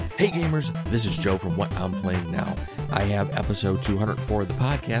Hey gamers, this is Joe from What I'm Playing Now. I have episode 204 of the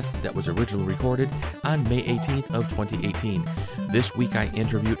podcast that was originally recorded on May 18th of 2018. This week I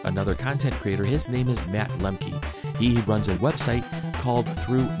interviewed another content creator. His name is Matt Lemke. He runs a website called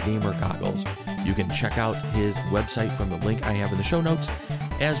Through Gamer Goggles. You can check out his website from the link I have in the show notes,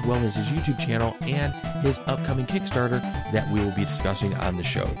 as well as his YouTube channel and his upcoming Kickstarter that we will be discussing on the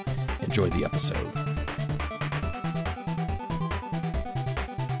show. Enjoy the episode.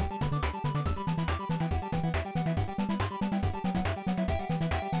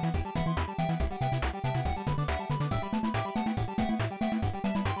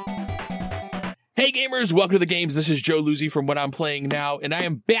 Hey gamers, welcome to the games. This is Joe Luzzi from What I'm Playing Now, and I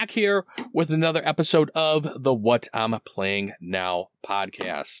am back here with another episode of the What I'm Playing Now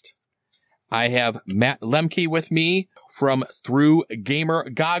podcast. I have Matt Lemke with me from Through Gamer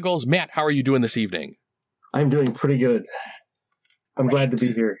Goggles. Matt, how are you doing this evening? I'm doing pretty good. I'm glad to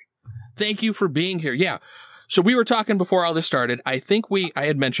be here. Thank you for being here. Yeah. So we were talking before all this started. I think I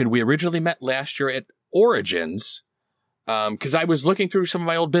had mentioned we originally met last year at Origins. Because I was looking through some of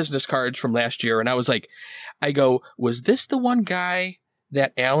my old business cards from last year, and I was like, was this the one guy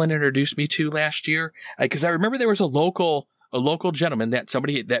that Alan introduced me to last year? Because I remember there was a local gentleman that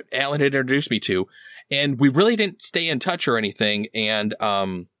Alan had introduced me to, and we really didn't stay in touch or anything. And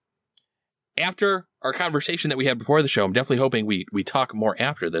after our conversation that we had before the show, I'm definitely hoping we talk more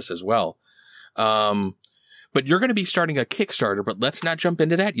after this as well. But you're going to be starting a Kickstarter, but let's not jump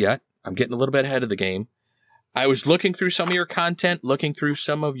into that yet. I'm getting a little bit ahead of the game. I was looking through some of your content, looking through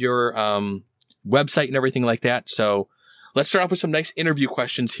some of your website and everything like that. So let's start off with some nice interview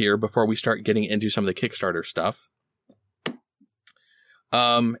questions here before we start getting into some of the Kickstarter stuff.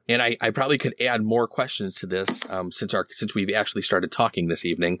 And I probably could add more questions to this since we've actually started talking this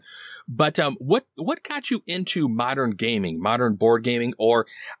evening. But what got you into modern gaming, modern board gaming? Or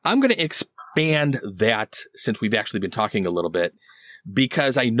I'm going to expand that since we've actually been talking a little bit.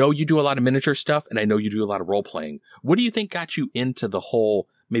 Because I know you do a lot of miniature stuff and I know you do a lot of role playing. What do you think got you into the whole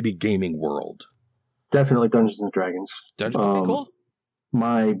maybe gaming world? Definitely Dungeons and Dragons. Cool.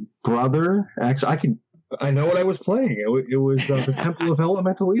 My brother, actually, I know what I was playing. It was the Temple of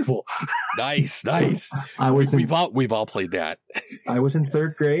Elemental Evil. Nice. We've all played that. I was in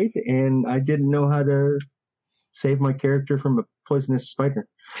third grade and I didn't know how to save my character from a poisonous spider.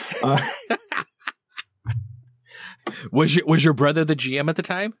 Was your brother the GM at the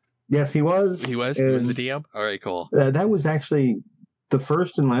time? Yes, he was. He was the DM? All right, cool. That was actually the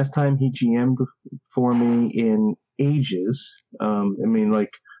first and last time he GM'd for me in ages.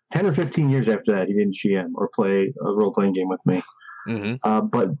 Like 10 or 15 years after that, he didn't GM or play a role-playing game with me. Mm-hmm.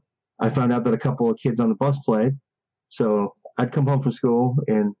 But I found out that a couple of kids on the bus played. So I'd come home from school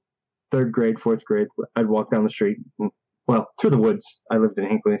in third grade, fourth grade. I'd walk down the street and through the woods. I lived in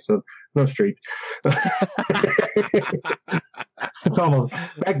Hinckley, so no street. It's almost,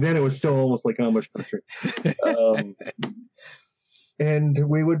 back then it was still almost like Amish country. And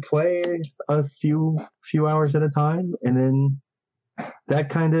we would play a few hours at a time. And then that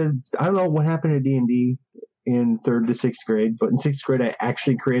kind of, I don't know what happened to D&D in third to sixth grade, but in sixth grade, I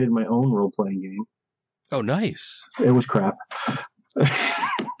actually created my own role-playing game. Oh, nice. It was crap.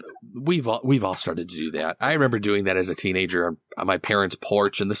 We've all started to do that. I remember doing that as a teenager on my parents'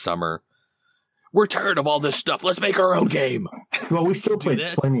 porch in the summer. We're tired of all this stuff. Let's make our own game. Well, we still played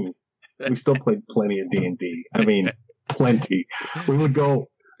plenty. We still played plenty of D&D. I mean, plenty. We would go,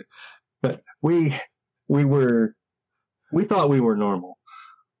 but we thought we were normal.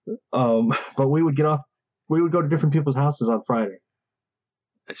 But we would get off. We would go to different people's houses on Friday.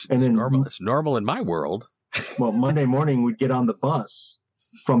 It's normal. It's normal in my world. Well, Monday morning we'd get on the bus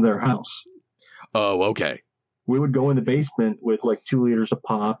from their house. Oh, okay. We would go in the basement with like 2 liters of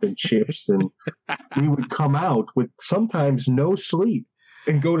pop and chips, and we would come out with sometimes no sleep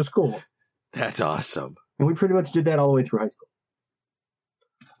and go to school. That's awesome. And we pretty much did that all the way through high school.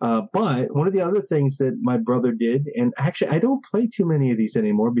 But one of the other things that my brother did, and actually I don't play too many of these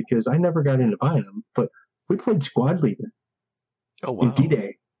anymore because I never got into buying them, but we played Squad Leader. Oh, wow. In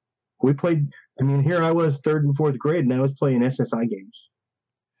D-Day. We played, here I was third and fourth grade, and I was playing SSI games.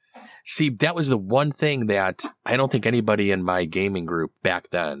 See, that was the one thing that I don't think anybody in my gaming group back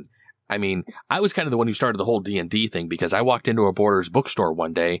then. I was kind of the one who started the whole D&D thing because I walked into a Borders bookstore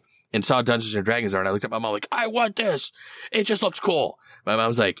one day and saw Dungeons and Dragons there, and I looked at my mom like, I want this. It just looks cool. My mom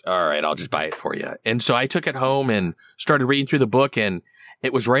was like, all right, I'll just buy it for you. And so I took it home and started reading through the book, and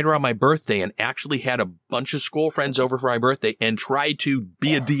it was right around my birthday, and actually had a bunch of school friends over for my birthday and tried to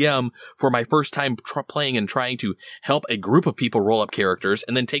be a DM for my first time playing and trying to help a group of people roll up characters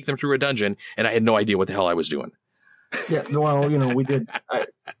and then take them through a dungeon. And I had no idea what the hell I was doing. Yeah. Well, we did.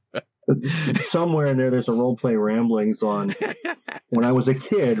 somewhere in there's a role play ramblings on when I was a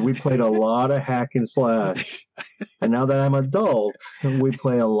kid. We played a lot of hack and slash, and now that I'm adult, we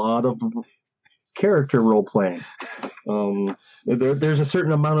play a lot of character role playing. There's a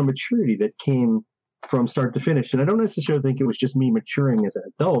certain amount of maturity that came from start to finish, and I don't necessarily think it was just me maturing as an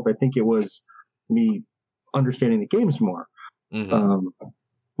adult. I think it was me understanding the games more. Mm-hmm.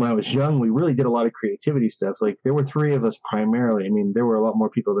 When I was young, we really did a lot of creativity stuff. Like, there were three of us primarily. I mean, there were a lot more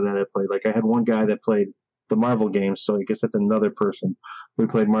people than that played. Like, I had one guy that played the Marvel games, so I guess that's another person. We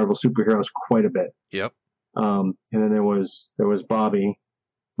played Marvel superheroes quite a bit. Yep. And then there was Bobby.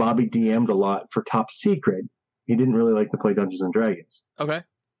 Bobby DM'd a lot for Top Secret. He didn't really like to play Dungeons and Dragons. Okay.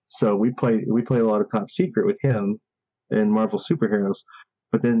 So we played a lot of Top Secret with him and Marvel superheroes.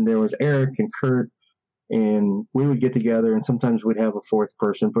 But then there was Eric and Kurt, and we would get together, and sometimes we'd have a fourth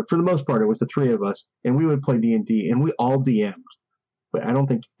person. But for the most part, it was the three of us, and we would play D&D, and we all DM'd. But I don't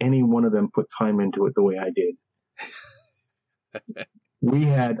think any one of them put time into it the way I did. We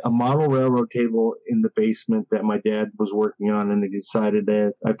had a model railroad table in the basement that my dad was working on, and he decided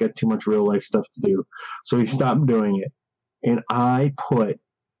that I've got too much real life stuff to do. So he stopped doing it. And I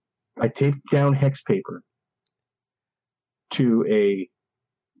taped down hex paper to a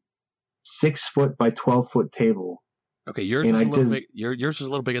 6-foot by 12-foot table. Okay, yours is a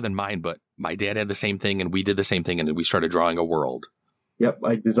little bigger than mine, but my dad had the same thing, and we did the same thing, and we started drawing a world. Yep,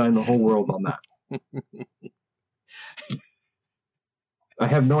 I designed the whole world on that. I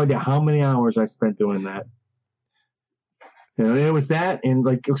have no idea how many hours I spent doing that. You know, it was that, and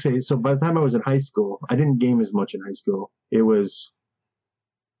like, okay, so by the time I was in high school, I didn't game as much in high school. It was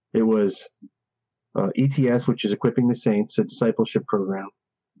ETS, which is Equipping the Saints, a discipleship program.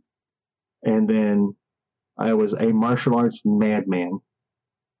 And then I was a martial arts madman.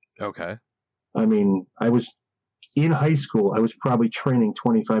 Okay. I mean, I was in high school. I was probably training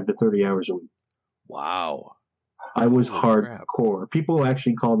 25 to 30 hours a week. Wow. I was hardcore. People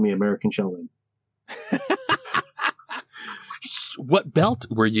actually called me American Sheldon. What belt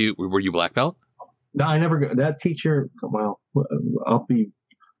were you? Were you black belt? No, I never. That teacher. Well, I'll be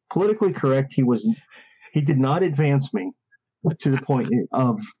politically correct. He did not advance me to the point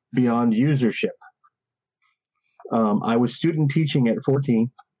of beyond usership. I was student teaching at 14.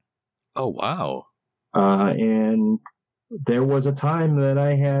 Oh, wow. And there was a time that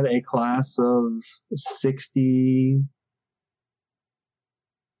I had a class of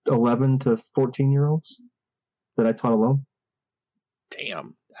 11 to 14-year-olds that I taught alone.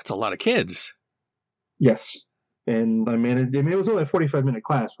 Damn, that's a lot of kids. Yes. And I managed, it was only a 45-minute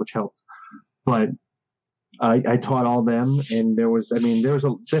class, which helped. But I taught all them, and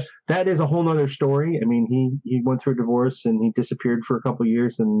that is a whole nother story. I mean, he went through a divorce, and he disappeared for a couple of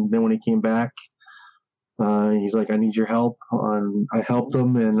years, and then when he came back, he's like, I need your help. I helped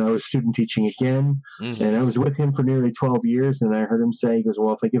him, and I was student teaching again, and I was with him for nearly 12 years, and I heard him say, he goes,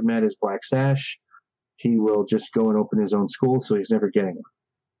 well, if I give Matt his black sash, he will just go and open his own school, so he's never getting it.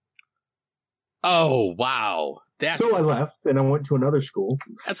 Oh, wow. So I left, and I went to another school.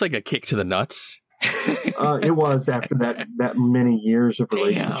 That's like a kick to the nuts. It was after that many years of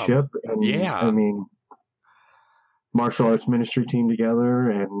relationship. And, yeah. I mean, martial arts ministry team together,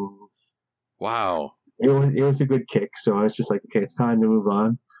 and wow. It was a good kick. So I was just like, okay, it's time to move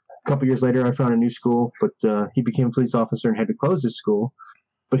on. A couple years later, I found a new school, but he became a police officer and had to close his school.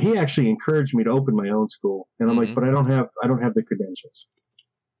 But he actually encouraged me to open my own school, and I'm like, but I don't have the credentials,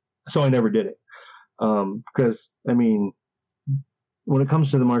 so I never did it. Because I mean, when it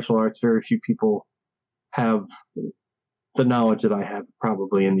comes to the martial arts, very few people have the knowledge that I have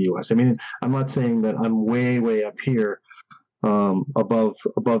probably in the U.S. I mean, I'm not saying that I'm way, way up here, above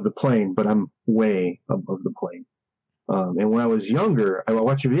the plane, but I'm way above the plane. And when I was younger, I would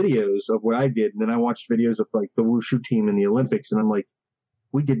watch videos of what I did, and then I watched videos of like the Wushu team in the Olympics, and I'm like,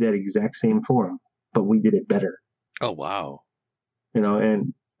 we did that exact same form, but we did it better. Oh, wow. You know,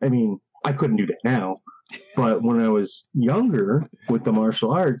 and I mean, I couldn't do that now, but when I was younger with the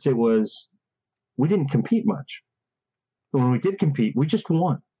martial arts, we didn't compete much. When we did compete, we just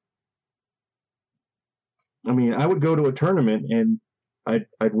won. I mean, I would go to a tournament and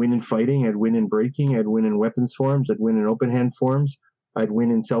I'd win in fighting, I'd win in breaking, I'd win in weapons forms, I'd win in open hand forms, I'd win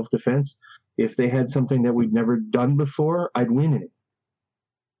in self-defense. If they had something that we'd never done before, I'd win in it.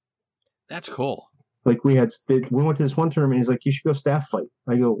 That's cool. Like we went to this one tournament. He's like, you should go staff fight.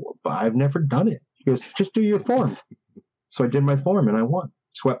 I go, I've never done it. He goes, just do your form. So I did my form and I won.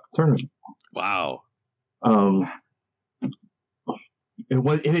 Swept the tournament. Wow.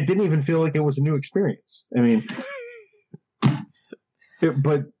 It didn't even feel like it was a new experience. I mean,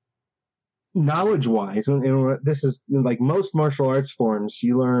 but knowledge-wise, this is like most martial arts forms,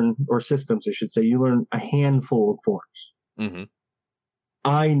 you learn, or systems, I should say, you learn a handful of forms. Mm-hmm.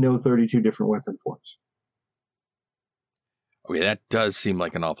 I know 32 different weapon forms. Okay, that does seem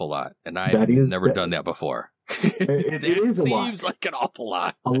like an awful lot, and I've never done that before. It is a lot. Seems like an awful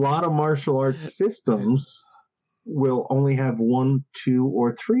lot. A lot of martial arts systems will only have 1, 2,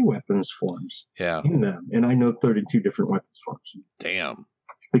 or 3 weapons forms in them, and I know 32 different weapons forms. Damn.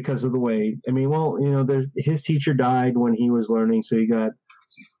 Because of the way, I mean, well, you know, his teacher died when he was learning, so he got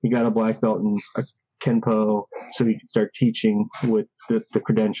a black belt in a Kenpo, so he could start teaching with the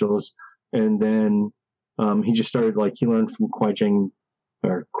credentials, and then he just started, like, he learned from Kwai Cheng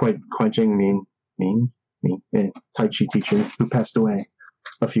Min, a Tai Chi teacher who passed away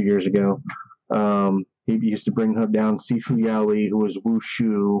a few years ago. He used to bring down Sifu Yali, who was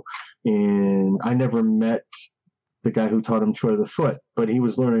Wushu, and I never met the guy who taught him Troy the Foot, but he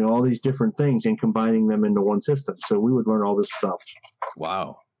was learning all these different things and combining them into one system. So we would learn all this stuff.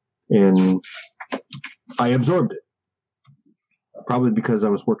 Wow. And I absorbed it. Probably because I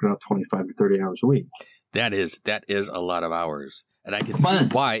was working out 25 to 30 hours a week. That is a lot of hours. And I can see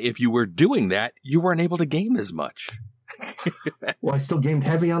why, if you were doing that, you weren't able to game as much. Well, I still gamed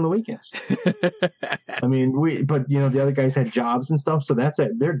heavy on the weekends. I mean, but you know, the other guys had jobs and stuff, so that's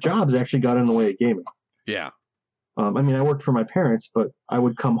it. Their jobs actually got in the way of gaming. Yeah. I mean, I worked for my parents, but I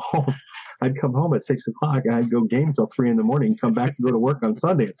would come home. I'd come home at 6 o'clock, and I'd go game till 3 a.m, come back to go to work on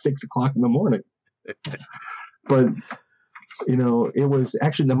Sunday at 6 o'clock in the morning. But, you know, it was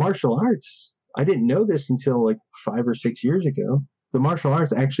actually the martial arts. I didn't know this until like 5 or 6 years ago. The martial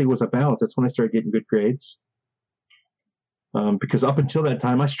arts actually was a balance. That's when I started getting good grades. Because up until that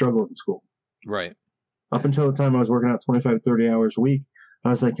time, I struggled in school. Right. Up until the time I was working out 25 to 30 hours a week, I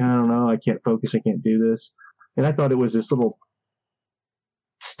was like, I don't know, I can't focus, I can't do this. And I thought it was this little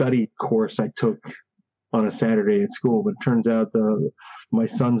study course I took on a Saturday at school. But it turns out my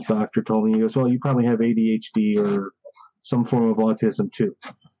son's doctor told me, he goes, well, you probably have ADHD or some form of autism too.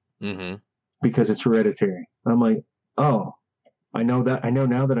 Mm-hmm. Because it's hereditary. I'm like, oh, I know that. I know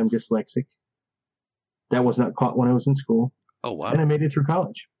now that I'm dyslexic. That was not caught when I was in school. Oh, wow. And I made it through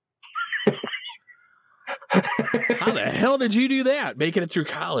college. How the hell did you do that? Making it through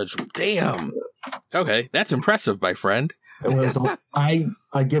college. Damn. Okay. That's impressive, my friend. I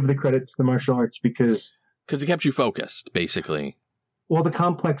give the credit to the martial arts because it kept you focused, basically. Well, the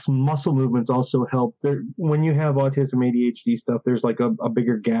complex muscle movements also help. When you have autism, ADHD stuff, there's like a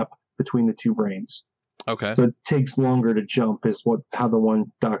bigger gap between the two brains. Okay. So it takes longer to jump is how the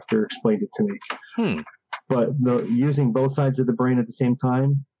one doctor explained it to me. But using both sides of the brain at the same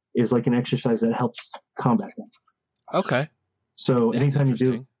time is like an exercise that helps combat them. Okay. So anytime you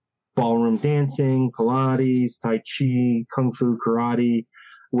do ballroom dancing, Pilates, Tai Chi, Kung Fu, Karate,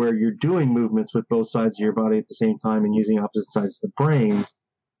 where you're doing movements with both sides of your body at the same time and using opposite sides of the brain,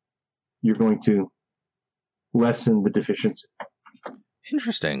 you're going to lessen the deficiency.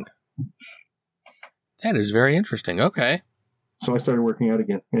 Interesting. That is very interesting. Okay. So I started working out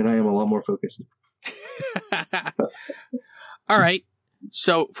again, and I am a lot more focused. All right.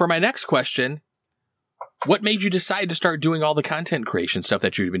 So for my next question, what made you decide to start doing all the content creation stuff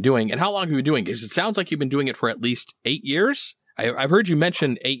that you've been doing, and how long have you been doing it? Because it sounds like you've been doing it for at least 8 years. I've heard you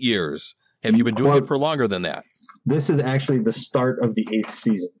mention 8 years. Have you been doing it for longer than that? This is actually the start of the 8th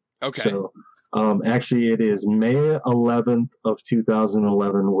season. Okay. So actually it is May 11th of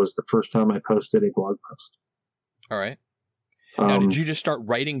 2011 was the first time I posted a blog post. All right. Now, did you just start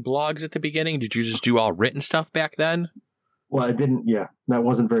writing blogs at the beginning? Did you just do all written stuff back then? Well, I didn't. Yeah, that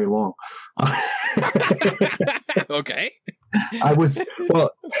wasn't very long. Okay. It was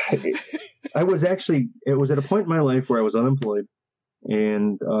at a point in my life where I was unemployed,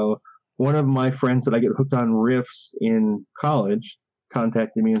 and one of my friends that I get hooked on riffs in college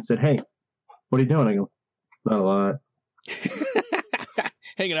contacted me and said, "Hey, what are you doing?" I go, "Not a lot."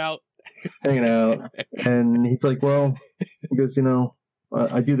 Hanging out. And he's like, well, he goes,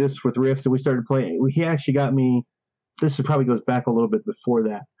 I do this with riffs, and we started playing. He actually got me, this probably goes back a little bit before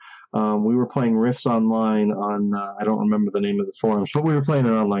that. We were playing riffs online on, I don't remember the name of the forums, but we were playing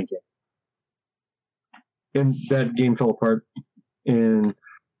an online game. And that game fell apart. And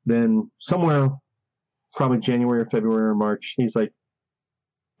then somewhere, probably January or February or March, he's like,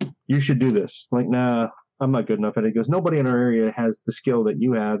 you should do this. I'm like, nah, I'm not good enough at it. He goes, nobody in our area has the skill that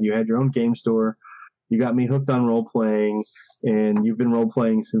you have. You had your own game store. You got me hooked on role playing, and you've been role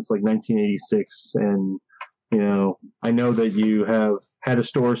playing since like 1986. And, I know that you have had a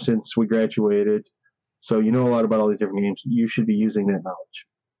store since we graduated. So you know a lot about all these different games. You should be using that knowledge.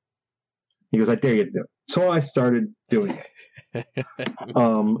 He goes, I dare you to do it. So I started doing it.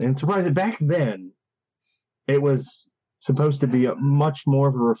 And surprisingly, back then, it was supposed to be much more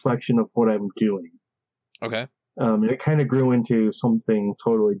of a reflection of what I'm doing. Okay. And it kind of grew into something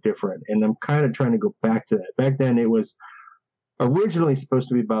totally different. And I'm kind of trying to go back to that. Back then, it was originally supposed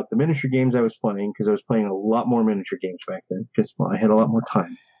to be about the miniature games I was playing, because I was playing a lot more miniature games back then, because I had a lot more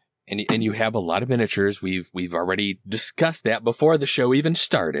time. And you have a lot of miniatures. We've already discussed that before the show even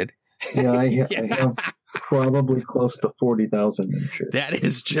started. Yeah, I have probably close to 40,000 miniatures. That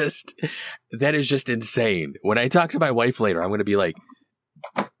is just insane. When I talk to my wife later, I'm going to be like,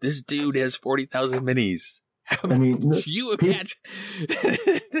 this dude has 40,000 minis. I mean, do you imagine?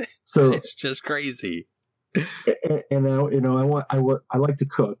 So it's just crazy. And now, I like to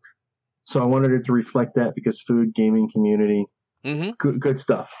cook, so I wanted it to reflect that, because food, gaming, community, good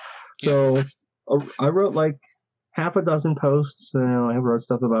stuff. So I wrote like half a dozen posts. I wrote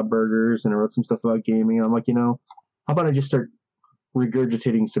stuff about burgers, and I wrote some stuff about gaming. And I'm like, how about I just start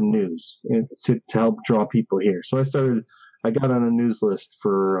regurgitating some news to help draw people here? So I got on a news list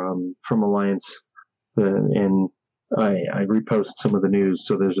from Alliance, and I repost some of the news,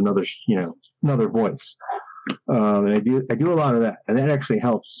 so there's another voice. And I do a lot of that, and that actually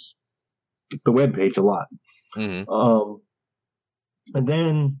helps the webpage a lot. And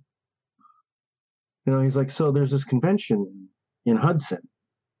then, he's like, so there's this convention in Hudson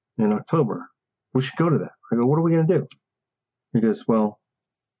in October. We should go to that. I go, what are we going to do? He goes, well,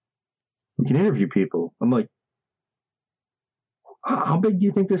 we can interview people. I'm like, how big do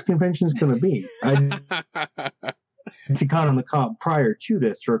you think this convention is going to be? I to Con on the Cob prior to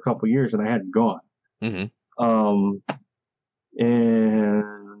this for a couple of years, and I hadn't gone. And I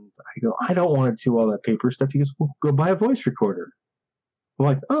go, I don't want to do all that paper stuff. He goes, well, go buy a voice recorder. I'm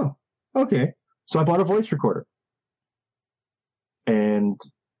like, oh, okay. So I bought a voice recorder and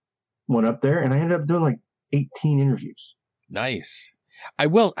went up there, and I ended up doing like 18 interviews. Nice. I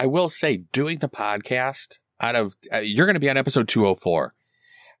will say, doing the podcast you're going to be on episode 204.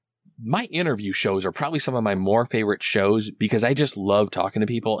 My interview shows are probably some of my more favorite shows, because I just love talking to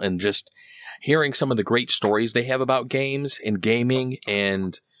people and just hearing some of the great stories they have about games and gaming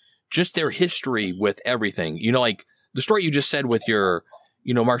and just their history with everything. Like the story you just said with your,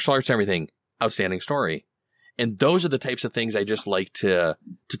 martial arts and everything, outstanding story. And those are the types of things I just like to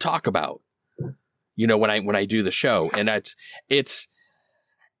talk about, when I do the show. And I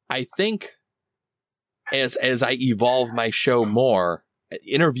think as I evolve my show more,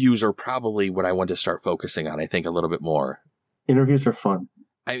 interviews are probably what I want to start focusing on, I think, a little bit more. Interviews are fun.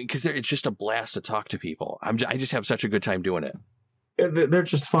 I mean, because it's just a blast to talk to people. I just have such a good time doing it. They're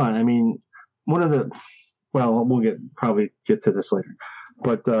just fun. I mean, we'll probably get to this later,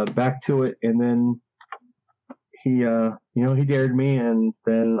 but back to it. And then he dared me, and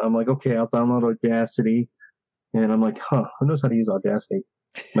then I'm like, okay, I'll download Audacity. And I'm like, who knows how to use Audacity?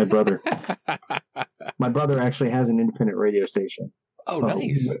 My brother. My brother actually has an independent radio station. Oh,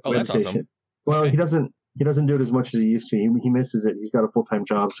 nice. Oh, that's awesome. Well, he doesn't do it as much as he used to. He misses it. He's got a full-time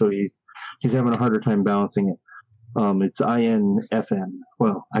job, so he's having a harder time balancing it. It's INFM.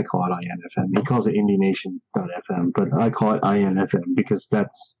 Well, I call it INFM. He calls it IndieNation.fm, but I call it INFM because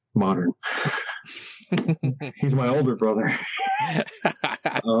that's modern. He's my older brother.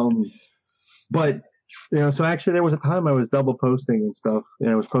 But so actually there was a time I was double posting and stuff.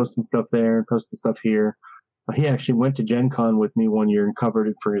 I was posting stuff there and posting stuff here. He actually went to Gen Con with me one year and covered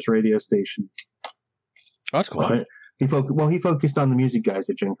it for his radio station. Oh, that's cool. He focused on the music guys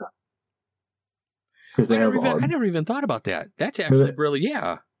at Gen Con. Because I never even thought about that. That's actually really,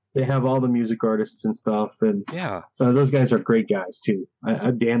 yeah. They have all the music artists and stuff, and yeah, those guys are great guys too.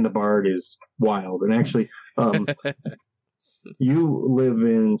 Dan the Bard is wild, and actually, you live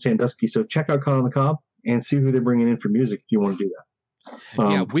in Sandusky, so check out Con on the Cob and see who they're bringing in for music if you want to do that.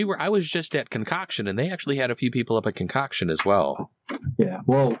 I was just at Concoction, and they actually had a few people up at Concoction as well. Yeah,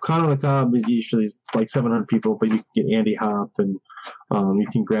 well, Con on the Cob is usually like 700 people, but you can get Andy Hopp, and you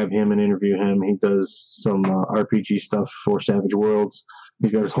can grab him and interview him. He does some RPG stuff for Savage Worlds.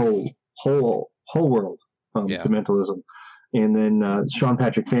 He's got his whole world to mentalism. And then Sean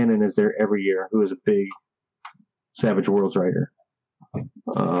Patrick Fannin is there every year, who is a big Savage Worlds writer.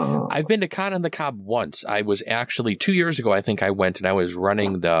 I've been to Con on the Cob once. I was actually 2 years ago, I think I went, and I was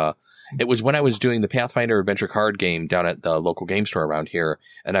running it was when I was doing the Pathfinder Adventure card game down at the local game store around here,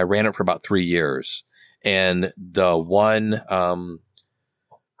 and I ran it for about 3 years. And the one, I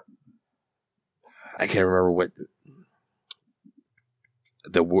can't remember what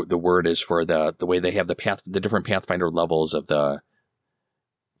the word is for the way they have the different Pathfinder levels of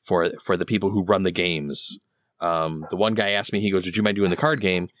for the people who run the games. The one guy asked me, he goes, would you mind doing the card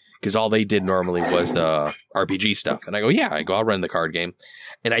game? Because all they did normally was the RPG stuff. And I go, yeah, I'll run the card game.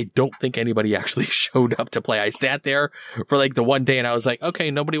 And I don't think anybody actually showed up to play. I sat there for like the one day and I was like,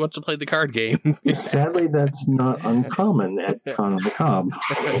 okay, nobody wants to play the card game. Sadly, that's not uncommon at Con on the Cob.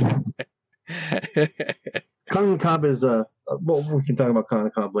 Con on the Cob is well, we can talk about Con on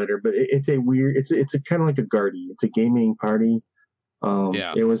the Cob later, but it's a weird, it's a kind of like a Gardy. It's a gaming party.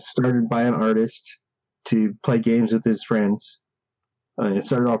 It was started by an artist to play games with his friends. It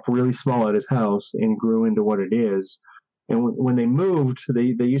started off really small at his house and grew into what it is. And when they moved,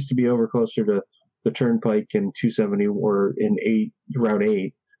 they used to be over closer to the Turnpike and 270 or in Route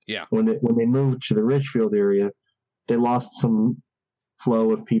 8. Yeah. When they moved to the Richfield area, they lost some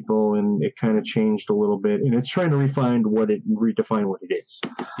flow of people and it kind of changed a little bit. And it's trying to redefine what it is.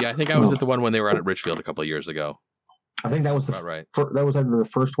 Yeah, I think I was at the one when they were out at Richfield a couple of years ago. I think that was right. That was either the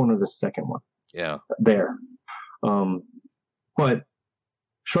first one or the second one. Yeah. There. But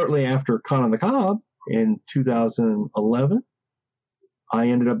shortly after Con on the Cob in 2011, I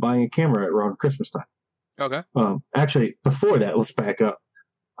ended up buying a camera around Christmas time. Okay. Actually, before that, let's back up.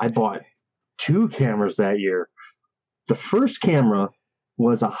 I bought 2 cameras that year. The first camera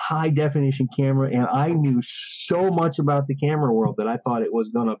was a high definition camera, and I knew so much about the camera world that I thought it was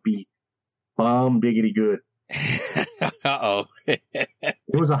going to be bomb diggity good. Uh-oh. It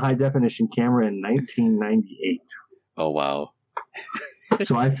was a high definition camera in 1998. Oh, wow.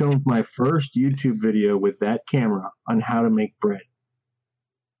 So I filmed my first YouTube video with that camera on how to make bread.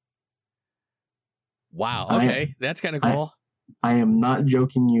 Wow. Okay. That's kind of cool. I am not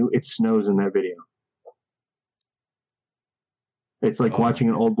joking you. It snows in that video. It's like watching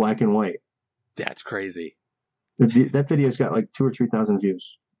an old black and white. That's crazy. That video's got like 2,000 or 3,000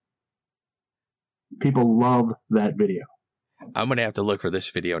 views. People love that video. I'm going to have to look for this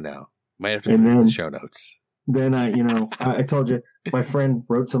video now. Might have to put it in the show notes. Then I told you, my friend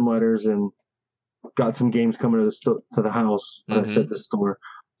wrote some letters and got some games coming to the house when I said the store.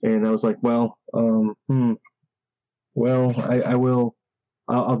 And I was like, well, I will,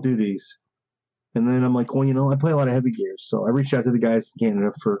 I'll do these. And then I'm like, well, I play a lot of Heavy Gear. So I reached out to the guys in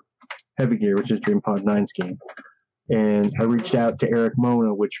Canada for Heavy Gear, which is DreamPod 9's game. And I reached out to Eric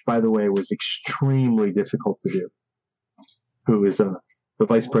Mona, which, by the way, was extremely difficult to do, who is the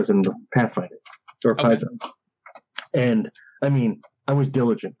vice president of Pathfinder, or Paizo. And, I mean, I was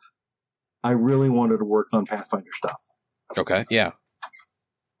diligent. I really wanted to work on Pathfinder stuff. Okay, yeah.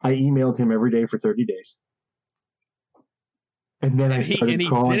 I emailed him every day for 30 days. And then I started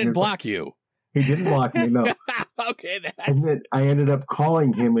calling him. He didn't block you. He didn't block me, no. Okay, And then I ended up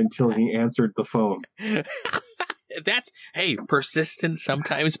calling him until he answered the phone. Hey, persistence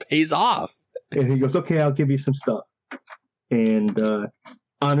sometimes pays off. And he goes, okay, I'll give you some stuff. And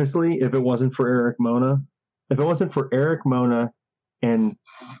honestly, if it wasn't for Eric Mona and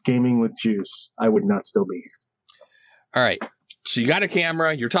Gaming with Juice, I would not still be here. All right. So you got a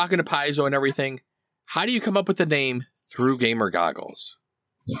camera, you're talking to Paizo and everything. How do you come up with the name Through Gamer Goggles?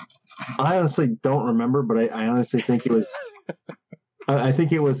 I honestly don't remember, but I honestly think it was I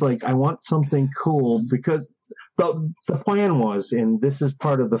think it was like, I want something cool because the plan was, and this is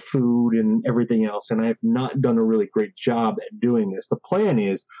part of the food and everything else, and I have not done a really great job at doing this. The plan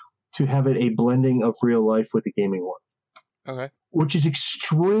is to have it a blending of real life with the gaming world. Okay. Which is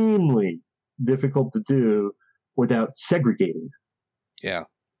extremely difficult to do without segregating. Yeah.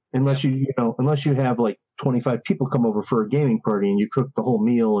 Unless you have like 25 people come over for a gaming party and you cook the whole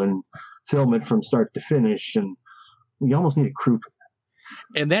meal and film it from start to finish, and we almost need a crew for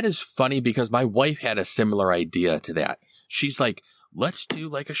that. And that is funny because my wife had a similar idea to that. She's like, let's do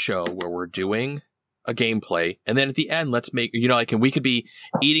like a show where we're doing a gameplay, and then at the end, let's make, and we could be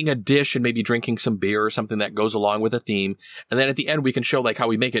eating a dish and maybe drinking some beer or something that goes along with a theme. And then at the end, we can show like how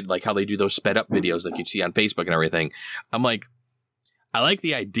we make it, like how they do those sped up videos like you see on Facebook and everything. I'm like, I like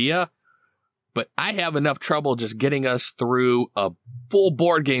the idea, but I have enough trouble just getting us through a full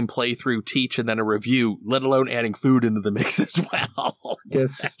board game playthrough, teach, and then a review, let alone adding food into the mix as well.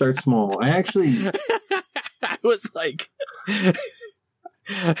 Yes, start small. I was like,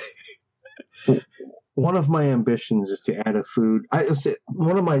 one of my ambitions is to add a food.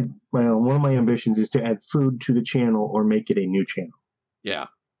 One of my ambitions is to add food to the channel or make it a new channel. Yeah.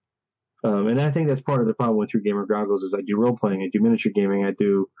 And I think that's part of the problem with Through Gamer Goggles is I do role playing, I do miniature gaming, I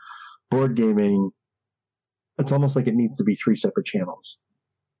do board gaming. It's almost like it needs to be 3 separate channels.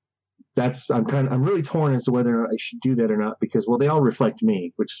 I'm really torn as to whether or not I should do that or not because, well, they all reflect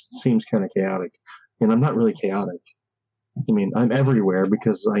me, which seems kind of chaotic. And I'm not really chaotic. I mean, I'm everywhere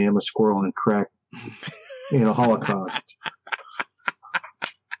because I am a squirrel in crack in a Holocaust.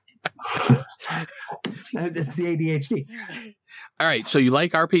 It's the ADHD. All right. So you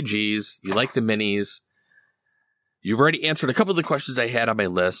like RPGs. You like the minis. You've already answered a couple of the questions I had on my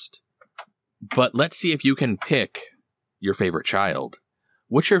list. But let's see if you can pick your favorite child.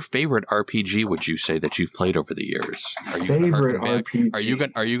 What's your favorite RPG, would you say, that you've played over the years? Favorite RPG.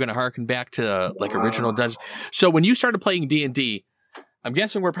 Are you going to harken back to like original Dungeons? So when you started playing D&D, I'm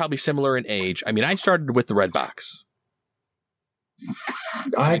guessing we're probably similar in age. I mean, I started with the red box.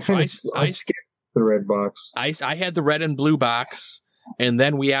 I skipped the red box. I had the red and blue box, and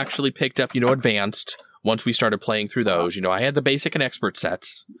then we actually picked up, advanced once we started playing through those. I had the basic and expert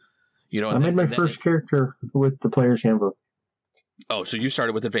sets. I made my first character with the player's handbook. Oh, so you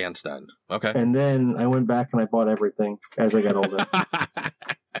started with advanced then. Okay. And then I went back and I bought everything as I got older.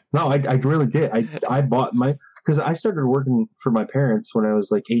 No, I really did. I bought because I started working for my parents when I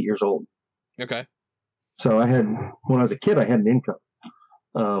was like 8 years old. Okay. So when I was a kid, I had an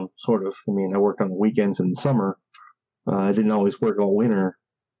income, sort of. I mean, I worked on the weekends in the summer. I didn't always work all winter,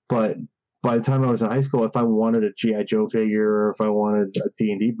 but by the time I was in high school, if I wanted a G.I. Joe figure or if I wanted a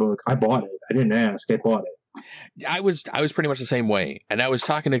D&D book, I bought it. I didn't ask. I bought it. I was pretty much the same way. And I was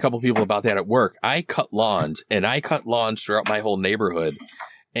talking to a couple of people about that at work. I cut lawns throughout my whole neighborhood.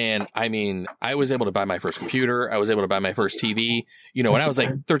 And I mean, I was able to buy my first computer. I was able to buy my first TV, when I was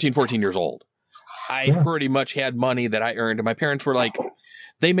like 13, 14 years old. I pretty much had money that I earned. And my parents were like,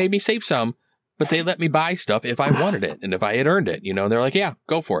 they made me save some, but they let me buy stuff if I wanted it. And if I had earned it, they're like, yeah,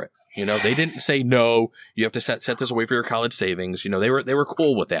 go for it. They didn't say, no, you have to set this away for your college savings. They were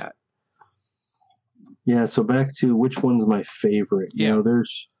cool with that. Yeah, so back to which one's my favorite. Yeah.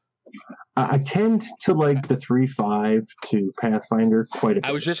 I tend to like the 3.5 to Pathfinder quite a bit.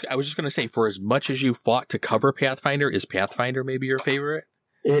 I was just going to say, for as much as you fought to cover Pathfinder, is Pathfinder maybe your favorite?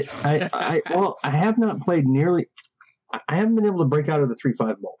 I have not played I haven't been able to break out of the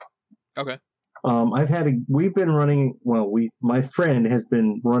 3.5 mold. Okay. We've been running, my friend has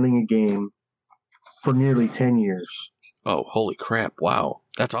been running a game for nearly 10 years. Oh, holy crap. Wow.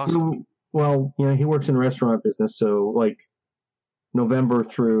 That's awesome. Well, he works in the restaurant business, so like November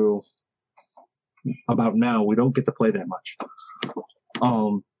through about now, we don't get to play that much.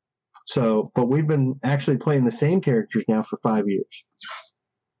 But we've been actually playing the same characters now for 5 years.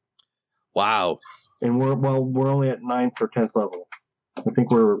 Wow. And we're only at 9th or 10th level. I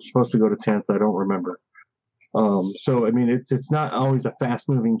think we're supposed to go to 10th. I don't remember. So I mean, it's not always a fast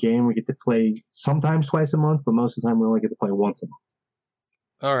moving game. We get to play sometimes twice a month, but most of the time we only get to play once a month.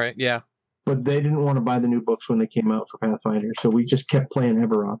 All right. Yeah. But they didn't want to buy the new books when they came out for Pathfinder, so we just kept playing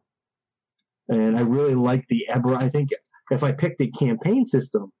Eberron. And I really like the Eberron. I think if I picked a campaign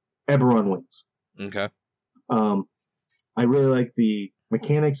system, Eberron wins. Okay. I really like the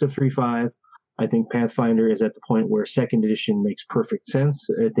mechanics of 3.5. I think Pathfinder is at the point where second edition makes perfect sense.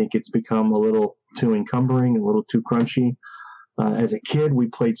 I think it's become a little too encumbering, a little too crunchy. As a kid, we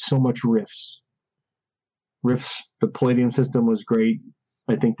played so much Rifts. The Palladium system was great.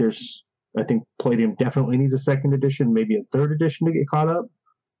 I think Palladium definitely needs a second edition, maybe a third edition to get caught up.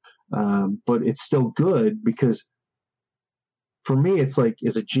 But it's still good because for me, it's like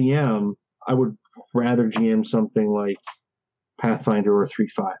as a GM, I would rather GM something like Pathfinder or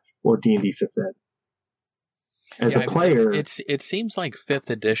 3.5 or D&D 5th Ed. As a player, it seems like 5th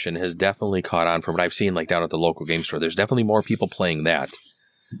edition has definitely caught on from what I've seen, like down at the local game store. There's definitely more people playing that.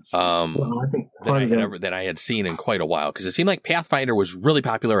 I think than I had seen in quite a while, because it seemed like Pathfinder was really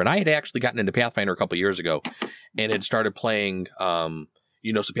popular, and I had actually gotten into Pathfinder a couple years ago and had started playing, some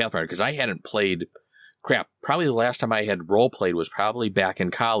Pathfinder, because I hadn't played. Probably the last time I had role played was probably back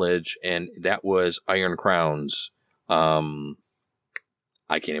in college, and that was Iron Crowns.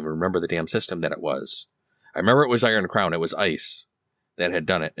 I can't even remember the damn system that it was. I remember it was Iron Crown. It was Ice that had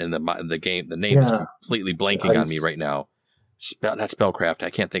done it, and the name is completely blanking on me right now. Not Spellcraft. I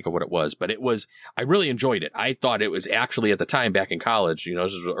can't think of what it was, but I really enjoyed it. I thought it was actually at the time back in college, this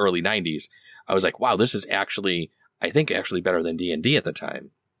was the early 90s. I was like, wow, this is actually better than D&D at the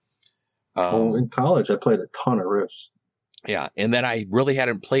time. In college, I played a ton of Rifts. Yeah. And then I really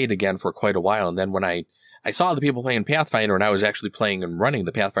hadn't played again for quite a while. And then when I saw the people playing Pathfinder and I was actually playing and running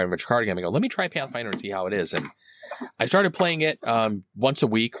the Pathfinder Adventure card game, I go, let me try Pathfinder and see how it is. And I started playing it, once a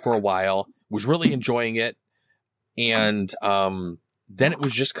week for a while, was really enjoying it. And then it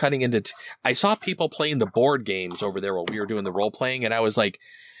was just cutting into I saw people playing the board games over there while we were doing the role playing, and I was like,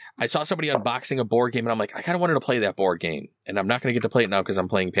 I saw somebody unboxing a board game, and I'm like, I kind of wanted to play that board game, and I'm not going to get to play it now because I'm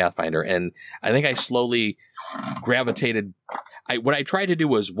playing Pathfinder. And I think I slowly gravitated. What I tried to do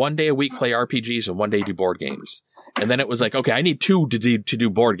was one day a week play RPGs and one day do board games. And then it was like, okay, I need two to do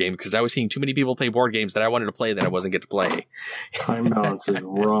board games because I was seeing too many people play board games that I wanted to play that I wasn't get to play. Time balance is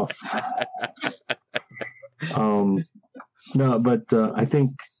rough. No, but I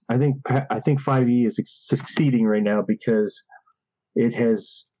think 5e is succeeding right now because it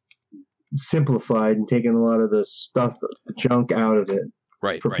has simplified and taken a lot of the stuff, the junk out of it.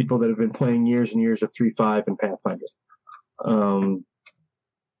 Right. For people that have been playing years and years of 3.5 and Pathfinder.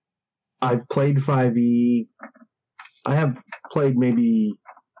 I've played 5e. I have played maybe,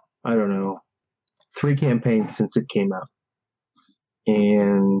 I don't know, 3 campaigns since it came out.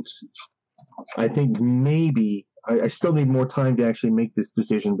 And I think maybe, I still need more time to actually make this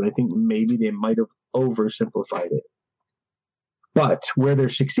decision, but I think maybe they might have oversimplified it. But where they're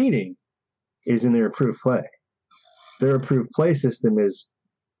succeeding is in their approved play. Their approved play system is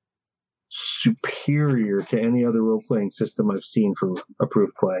superior to any other role-playing system I've seen for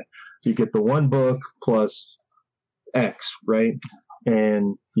approved play. You get the one book plus X, right?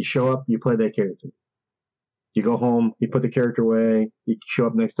 And you show up, you play that character. You go home, you put the character away, you show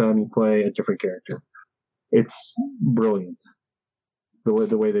up next time, you play a different character. It's brilliant,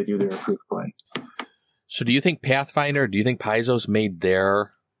 the way they do their approved play. So do you think Pathfinder, do you think Paizo's made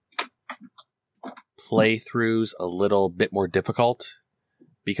their playthroughs a little bit more difficult?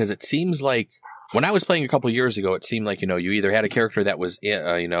 Because it seems like when I was playing a couple of years ago, it seemed like, you either had a character that was,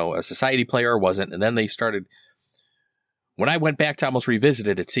 a society player or wasn't. And then they started, when I went back to almost revisit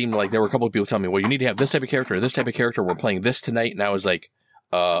it, it seemed like there were a couple of people telling me, well, you need to have this type of character or this type of character. We're playing this tonight. And I was like,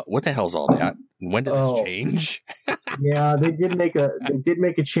 what the hell's all that? When did this change? Yeah, they did make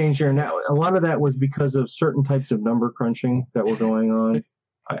a change there. Now, a lot of that was because of certain types of number crunching that were going on.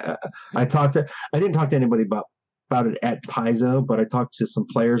 I didn't talk to anybody about it at Paizo, but I talked to some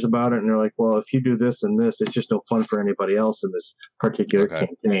players about it, and they're like, well, if you do this and this, it's just no fun for anybody else in this particular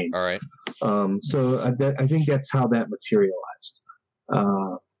campaign. All right. So I think that's how that materialized.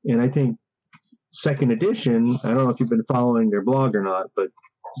 And I think second edition, I don't know if you've been following their blog or not, but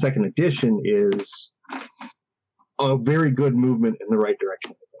second edition is a very good movement in the right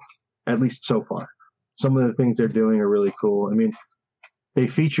direction, I think, at least so far. Some of the things they're doing are really cool. I mean, they're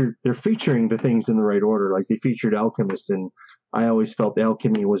featuring the things in the right order. Like they featured Alchemist, and I always felt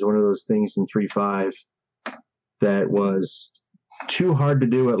alchemy was one of those things in 3.5 that was too hard to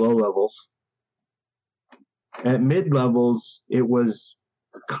do at low levels. At mid levels, it was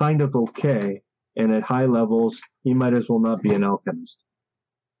kind of okay, and at high levels, you might as well not be an alchemist.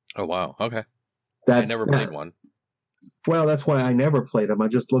 Oh wow! Okay, I never played one. Well, that's why I never played them. I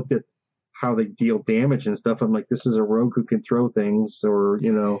just looked at how they deal damage and stuff. I'm like, this is a rogue who can throw things, or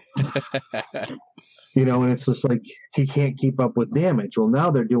and it's just like he can't keep up with damage. Well, now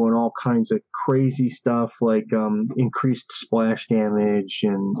they're doing all kinds of crazy stuff like increased splash damage,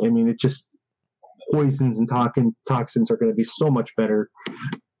 and I mean, it just poisons and toxins are going to be so much better,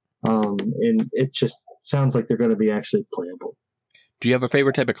 and it just sounds like they're going to be actually playable. Do you have a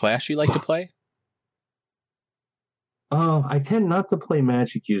favorite type of class you like to play? I tend not to play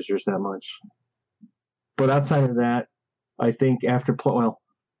magic users that much. But outside of that, I think after playing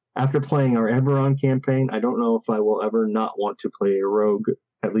our Eberron campaign, I don't know if I will ever not want to play a rogue,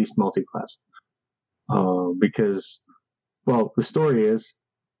 at least multi-class. Because, well, the story is,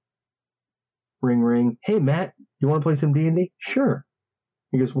 ring, ring, hey, Matt, you want to play some D&D? Sure.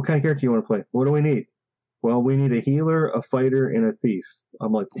 He goes, what kind of character do you want to play? What do we need? Well, we need a healer, a fighter, and a thief.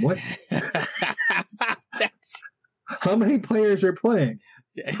 I'm like, what? How many players are playing?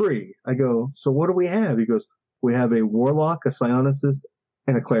 3. I go, so what do we have? He goes, we have a warlock, a psionicist,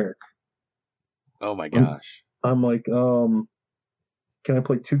 and a cleric. Oh my gosh. I'm like, can I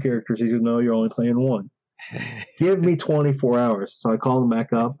play 2 characters? He said, no, you're only playing 1. Give me 24 hours. So I called him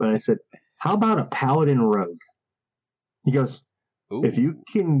back up and I said, how about a paladin rogue? He goes, ooh. If you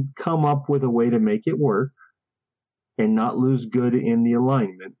can come up with a way to make it work and not lose good in the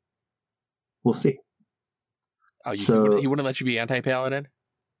alignment, we'll see. Oh, he wouldn't let you be anti-paladin?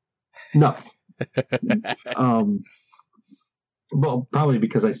 No. Well, probably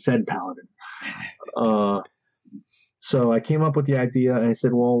because I said paladin. So I came up with the idea, and I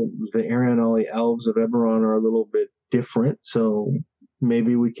said, well, the Arianali elves of Eberron are a little bit different, so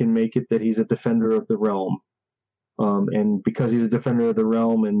maybe we can make it that he's a defender of the realm. And because he's a defender of the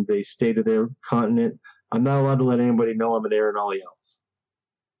realm and they stay to their continent, I'm not allowed to let anybody know I'm an Arianali elf.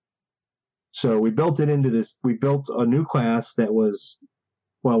 So we built it into this. We built a new class that was,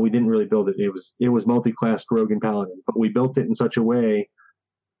 well, we didn't really build it. It was multi-classed rogue and paladin, but we built it in such a way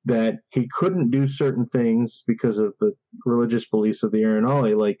that he couldn't do certain things because of the religious beliefs of the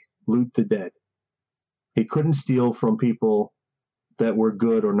Arianali, like loot the dead. He couldn't steal from people that were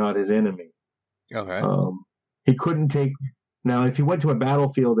good or not his enemy. Okay. He couldn't take. Now, if he went to a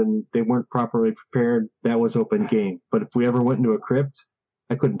battlefield and they weren't properly prepared, that was open game. But if we ever went into a crypt,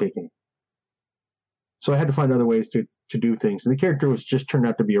 I couldn't take any. So I had to find other ways to do things. And the character was just turned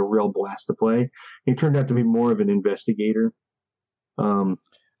out to be a real blast to play. He turned out to be more of an investigator. Oh,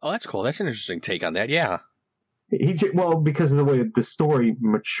 that's cool. That's an interesting take on that. Yeah. Well, because of the way the story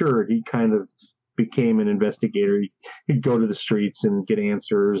matured, he kind of became an investigator. He'd go to the streets and get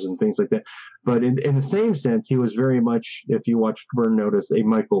answers and things like that. But in the same sense, he was very much, if you watched Burn Notice, a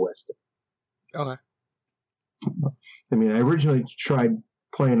Michael Weston. Okay. I mean, I originally tried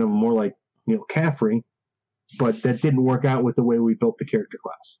playing him more like, Caffrey, but that didn't work out with the way we built the character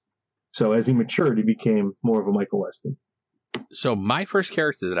class. So as he matured, he became more of a Michael Weston. So my first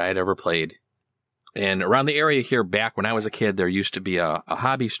character that I had ever played, and around the area here back when I was a kid, there used to be a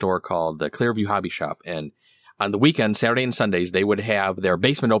hobby store called the Clearview Hobby Shop. And on the weekends, Saturday and Sundays, they would have their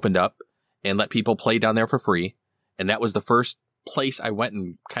basement opened up and let people play down there for free. And that was the first place I went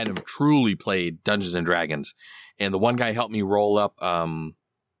and kind of truly played Dungeons and Dragons. And the one guy helped me roll up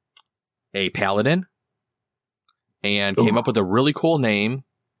a paladin and came up with a really cool name.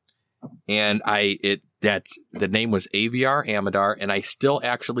 And the name was Aviar Amadar, and I still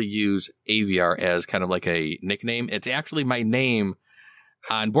actually use Aviar as kind of like a nickname. It's actually my name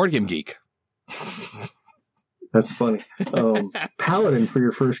on Board Game Geek. That's funny. Paladin for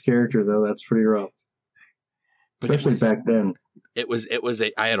your first character, though, that's pretty rough. But especially back then.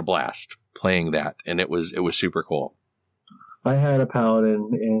 I had a blast playing that, and it was super cool. I had a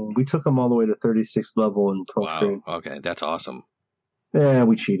Paladin, and we took him all the way to 36th level in 12th grade. Okay, that's awesome. Yeah,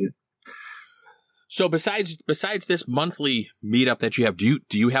 we cheated. So besides this monthly meetup that you have, do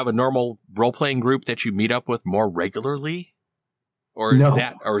you have a normal role playing group that you meet up with more regularly, or is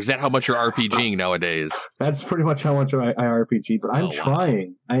that how much you're RPGing nowadays? That's pretty much how much I RPG. But I'm trying.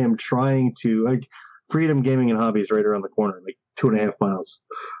 Wow. I am trying to Freedom Gaming and Hobbies right around the corner, like 2.5 miles.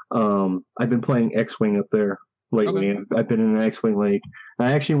 I've been playing X-Wing up there lately. Okay. I've been in an X-Wing league.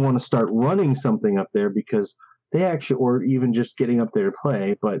 I actually want to start running something up there because they actually, or even just getting up there to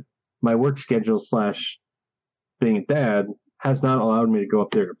play, but my work schedule / being a dad has not allowed me to go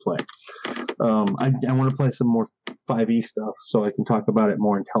up there to play. I want to play some more 5e stuff so I can talk about it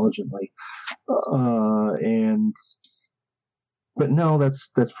more intelligently. But no,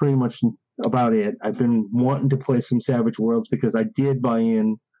 that's pretty much about it. I've been wanting to play some Savage Worlds because I did buy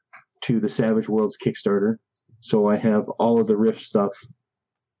in to the Savage Worlds Kickstarter. So I have all of the Rift stuff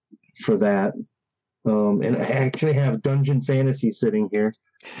for that. And I actually have Dungeon Fantasy sitting here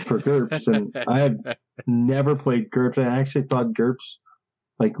for GURPS, and I have never played GURPS. I actually thought GURPS,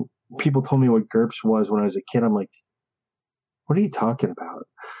 people told me what GURPS was when I was a kid. I'm like, what are you talking about?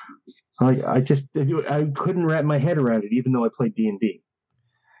 I couldn't wrap my head around it, even though I played D&D.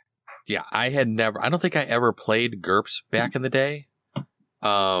 Yeah, I don't think I ever played GURPS back in the day.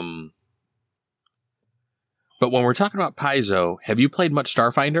 But when we're talking about Paizo, have you played much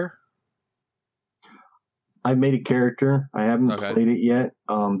Starfinder? I made a character. I haven't played it yet.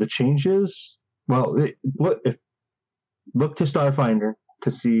 The changes, look to Starfinder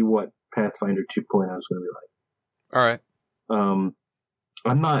to see what Pathfinder 2.0 is going to be like. All right.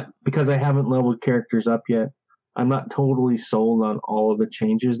 I'm not, because I haven't leveled characters up yet, I'm not totally sold on all of the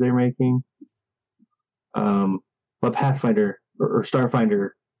changes they're making. But Pathfinder or Starfinder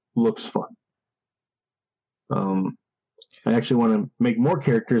looks fun. I actually want to make more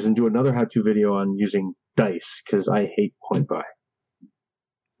characters and do another how-to video on using dice because I hate point buy.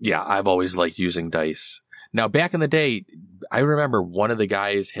 Yeah, I've always liked using dice. Now, back in the day, I remember one of the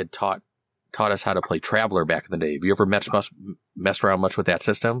guys had taught us how to play Traveler back in the day. Have you ever messed around much with that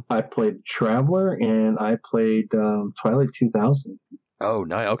system? I played Traveler and I played Twilight 2000. Oh,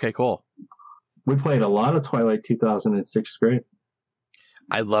 no. Okay, cool. We played a lot of Twilight 2000 in 6th grade.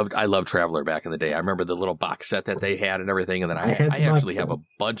 I loved Traveler back in the day. I remember the little box set that they had and everything. And then I actually have a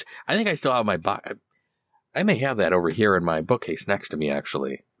bunch. I think I still have my box. I may have that over here in my bookcase next to me,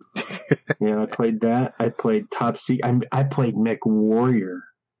 actually. Yeah, I played that. I played Top Secret. I played Mech Warrior.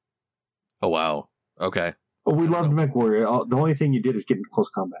 Oh, wow. Okay. Oh, we loved Mech Warrior. The only thing you did is get into close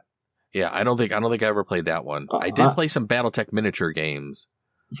combat. Yeah, I don't think I ever played that one. I did play some BattleTech miniature games.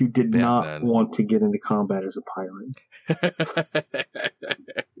 You did not want to get into combat as a pilot.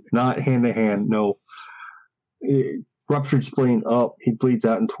 Not hand to hand. No. Ruptured spleen. Oh, he bleeds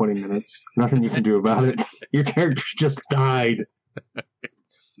out in 20 minutes. Nothing you can do about it. Your character's just died.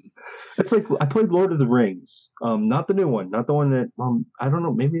 It's like I played Lord of the Rings. Not the new one. Not the one that I don't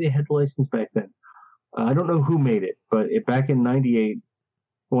know. Maybe they had the license back then. I don't know who made it, but back in '98,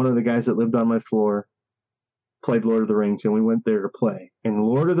 one of the guys that lived on my floor played Lord of the Rings, and we went there to play. And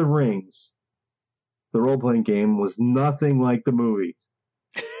Lord of the Rings, the role-playing game, was nothing like the movie.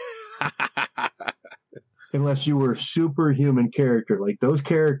 Unless you were a superhuman character. Like those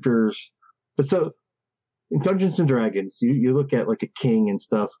characters. So in Dungeons and Dragons, you look at like a king and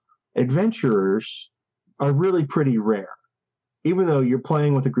stuff. Adventurers are really pretty rare. Even though you're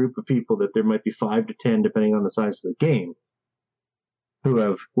playing with a group of people that there might be 5 to 10, depending on the size of the game, who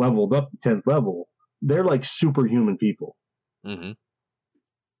have leveled up to 10th level, they're like superhuman people. Mm-hmm.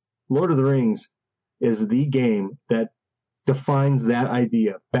 Lord of the Rings is the game that defines that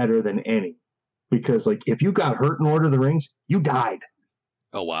idea better than any. Because, like, if you got hurt in Lord of the Rings, you died.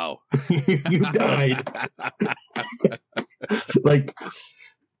 Oh, wow. You died. Like,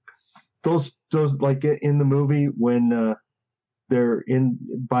 those, like, in the movie when they're in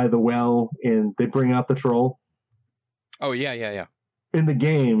by the well and they bring out the troll. Oh, yeah. In the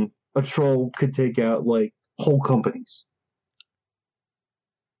game, a troll could take out, like, whole companies.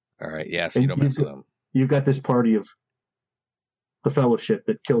 All right, yeah, so you don't mess with them. You've got this party of the Fellowship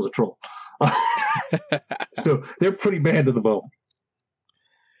that kills a troll. So they're pretty bad to the bone.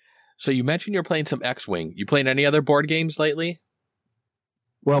 So you mentioned you're playing some X-Wing. You playing any other board games lately?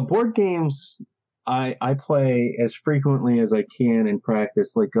 Well, board games, I play as frequently as I can in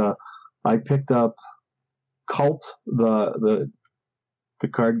practice. Like, I picked up Cult, the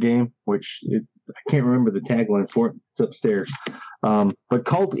card game, which I can't remember the tagline for it. It's upstairs. But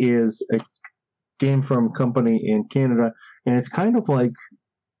Cult is a game from a company in Canada, and it's kind of like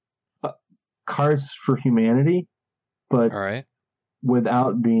Cards for Humanity, but all right,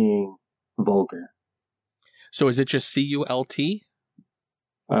 without being vulgar. So is it just CULT?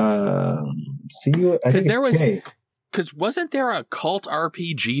 Because wasn't there a Cult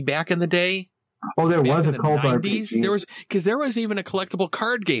RPG back in the day? Oh, there was a Cult 90s? RPG. There was even a collectible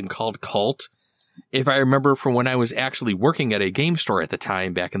card game called Cult. If I remember from when I was actually working at a game store at the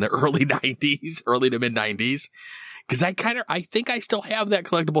time, back in the early 90s, early to mid 90s. Because I think I still have that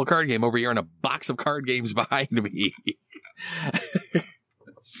collectible card game over here in a box of card games behind me.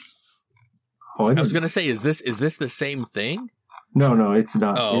 I was going to say, is this the same thing? No, it's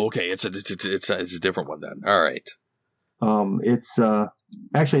not. Oh, okay. It's a different one then. All right. It's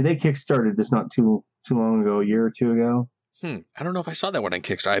actually they kickstarted this not too long ago, a year or two ago. I don't know if I saw that one on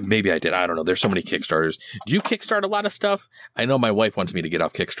Kickstarter. Maybe I did. I don't know. There's so many Kickstarters. Do you kickstart a lot of stuff? I know my wife wants me to get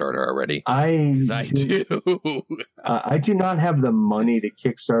off Kickstarter already. I do. I do not have the money to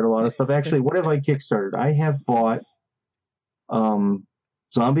kickstart a lot of stuff. Actually, what have I kickstarted? I have bought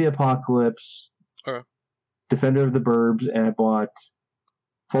Zombie Apocalypse, Defender of the Burbs, and I bought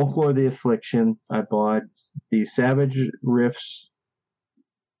Folklore of the Affliction. I bought the Savage Rifts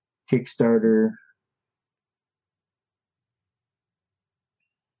Kickstarter.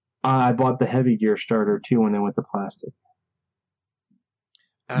 I bought the Heavy Gear starter too when they went to plastic.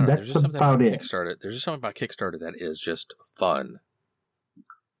 I don't know. That's about it. Kickstarter. There's just something about Kickstarter that is just fun.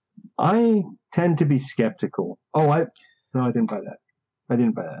 I tend to be skeptical. No, I didn't buy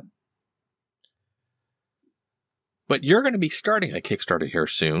that. But you're going to be starting a Kickstarter here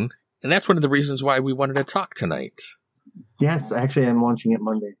soon, and that's one of the reasons why we wanted to talk tonight. Yes, actually, I'm launching it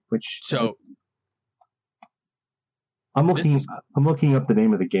Monday. I'm looking up the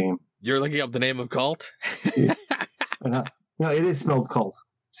name of the game. You're looking up the name of Cult? No, it is spelled Cult.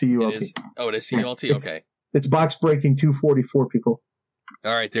 CULT. It is CULT? Okay. It's Box Breaking 244, people.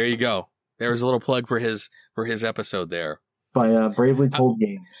 All right, there you go. There's a little plug for his episode there. By Bravely Told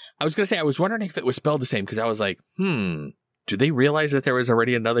Games. I was going to say, I was wondering if it was spelled the same, because I was like, do they realize that there was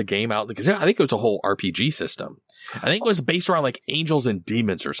already another game out? Because I think it was a whole RPG system. I think it was based around like Angels and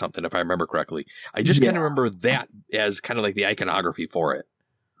Demons or something, if I remember correctly. I just kind of remember that as kind of like the iconography for it.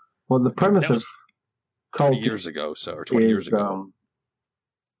 Well, the premise of Cult 20 years ago, or 20 years ago.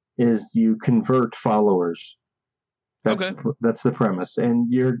 Is you convert followers. That's the premise. And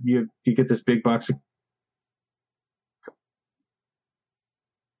you get this big box of...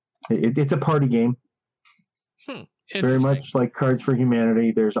 It's a party game. Very much like Cards for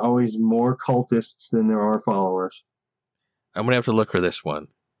Humanity. There's always more cultists than there are followers. I'm going to have to look for this one.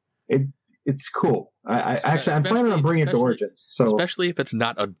 It's cool. I'm planning on bringing it to Origins. So especially if it's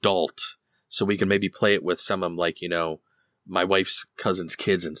not adult, so we can maybe play it with some of like, my wife's cousin's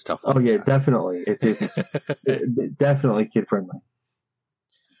kids and stuff like that. Definitely. It's definitely kid friendly.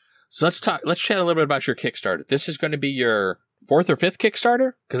 So let's chat a little bit about your Kickstarter. This is going to be your 4th or 5th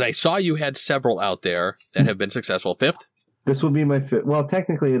Kickstarter? Because I saw you had several out there that have been successful. 5th? This will be my 5th. Well,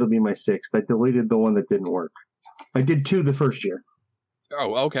 technically it'll be my 6th. I deleted the one that didn't work. I did 2 the first year.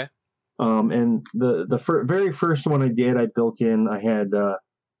 Oh, okay. And the very first one I did, I built in, I had,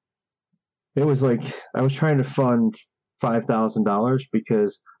 it was like, I was trying to fund $5,000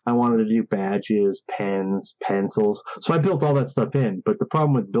 because I wanted to do badges, pens, pencils. So I built all that stuff in. But the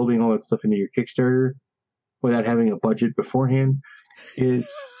problem with building all that stuff into your Kickstarter without having a budget beforehand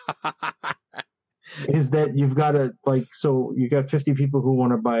is is that you've got to so you got 50 people who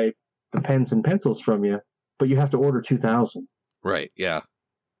want to buy the pens and pencils from you, but you have to order 2,000. Right. Yeah.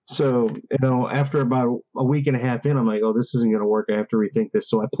 So, after about a week and a half in, I'm like, oh, this isn't going to work. I have to rethink this.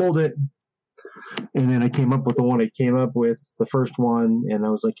 So I pulled it, and then I came up with the one I came up with, the first one, and I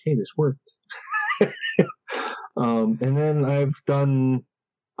was like, hey, this worked. And then I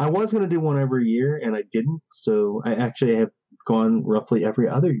was going to do one every year, and I didn't. So I actually have gone roughly every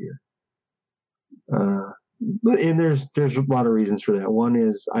other year. And there's a lot of reasons for that. One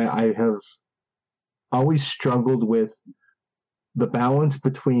is I have always struggled with the balance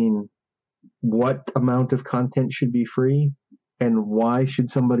between what amount of content should be free and why should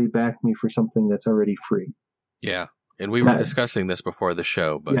somebody back me for something that's already free. Yeah. And we were discussing this before the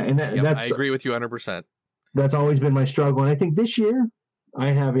show, but I agree with you 100%. That's always been my struggle. And I think this year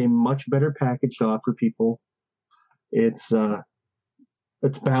I have a much better package to offer people. It's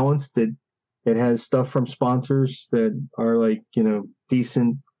balanced. It has stuff from sponsors that are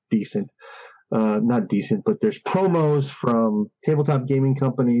decent. Not decent, but there's promos from tabletop gaming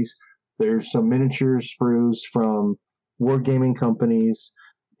companies. There's some miniature sprues from wargaming companies.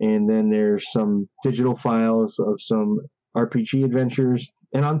 And then there's some digital files of some RPG adventures.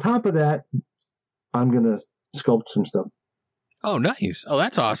 And on top of that, I'm going to sculpt some stuff. Oh, nice. Oh,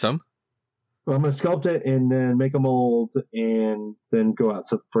 that's awesome. Well, I'm going to sculpt it and then make a mold and then go out.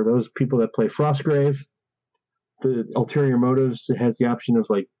 So for those people that play Frostgrave, the Ulterior Motives has the option of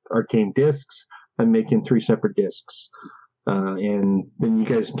arcane discs. I'm making 3 separate discs. And then you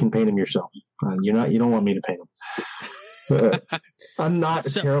guys can paint them yourself. You don't want me to paint them. I'm not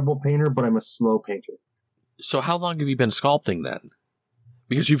a terrible painter, but I'm a slow painter. So how long have you been sculpting then?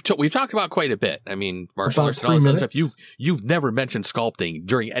 Because we've talked about quite a bit. I mean, martial arts and all this stuff. You've never mentioned sculpting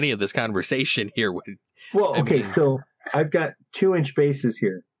during any of this conversation here. Well, okay, so I've got 2-inch bases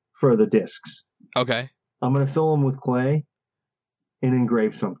here for the discs. Okay. I'm going to fill them with clay and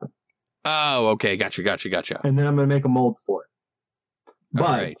engrave something. Oh, okay. Gotcha. And then I'm going to make a mold for it.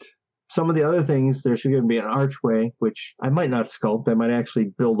 But some of the other things, there's going to be an archway, which I might not sculpt. I might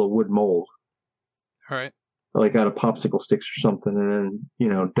actually build a wood mold. All right. Out of popsicle sticks or something, and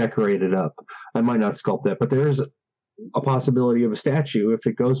then, decorate it up. I might not sculpt that, but there's a possibility of a statue if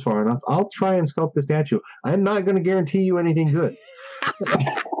it goes far enough. I'll try and sculpt the statue. I'm not going to guarantee you anything good.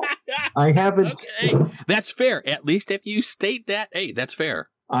 I haven't. Okay. That's fair. At least if you state that, hey, that's fair.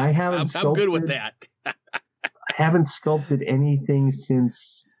 I haven't. I'm good with that. I haven't sculpted anything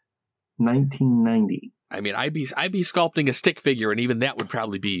since 1990. I mean, I'd be sculpting a stick figure, and even that would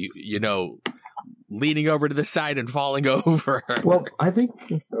probably be, leaning over to the side and falling over. Well, I think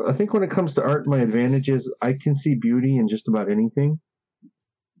when it comes to art, my advantage is I can see beauty in just about anything.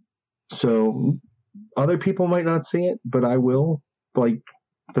 So other people might not see it, but I will. The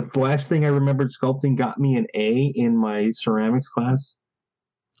last thing I remembered sculpting got me an A in my ceramics class.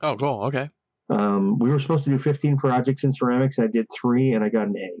 Oh, cool. Okay. We were supposed to do 15 projects in ceramics. I did 3 and I got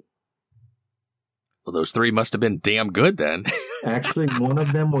an A. Well, those 3 must have been damn good then. Actually, one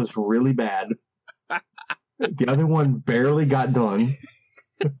of them was really bad. The other one barely got done.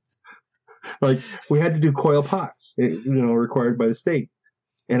 We had to do coil pots, required by the state.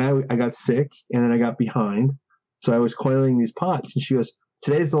 And I got sick and then I got behind. So I was coiling these pots and she goes,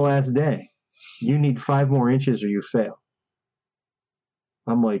 today's the last day. You need 5 more inches or you fail.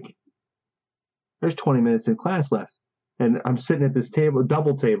 I'm like, there's 20 minutes in class left. And I'm sitting at this table,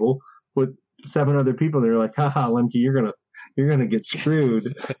 double table, with 7 other people. They're like, haha, Lemke, you're gonna get screwed.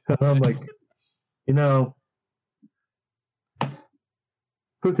 And I'm like,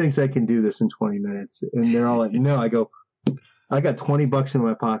 who thinks I can do this in 20 minutes? And they're all like, no. I go, I got $20 in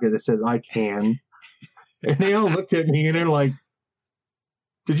my pocket that says I can. And they all looked at me and they're like,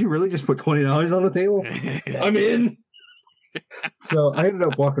 did you really just put $20 on the table? I'm in. So I ended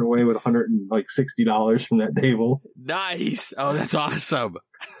up walking away with $160 from that table. Nice. Oh, that's awesome.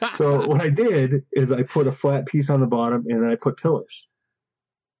 So what I did is I put a flat piece on the bottom and I put pillars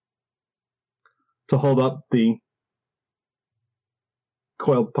to hold up the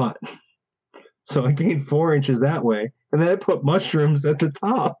coiled pot. So I gained 4 inches that way. And then I put mushrooms at the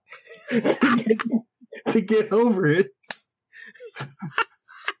top to get over it.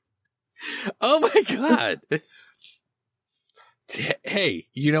 Oh my God. Hey,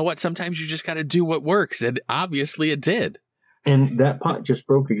 you know what? Sometimes you just got to do what works. And obviously it did. And that pot just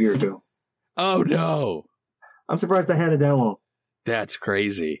broke a year ago. Oh no. I'm surprised I had it that long. That's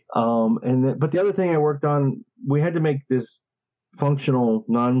crazy. But the other thing I worked on, we had to make this functional,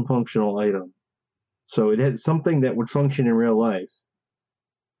 non-functional item. So it had something that would function in real life.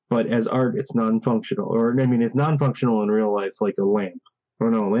 But as art, it's non-functional. It's non-functional in real life, like a lamp. Or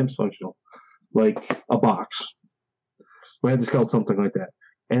no, a lamp's functional. like a box. We had to sculpt something like that.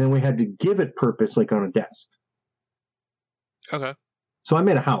 And then we had to give it purpose, like on a desk. Okay. So I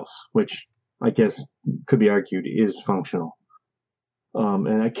made a house, which I guess could be argued is functional.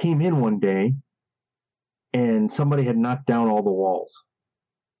 And I came in one day and somebody had knocked down all the walls.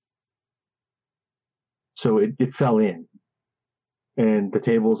 So it fell in. And the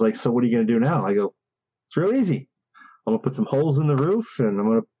table was like, so what are you going to do now? I go, it's real easy. I'm going to put some holes in the roof and I'm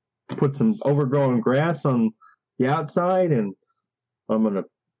going to put some overgrown grass on the outside and I'm going to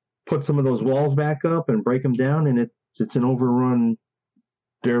put some of those walls back up and break them down. And it's an overrun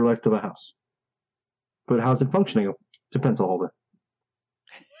derelict of a house. But how's it functioning? It's a pencil holder.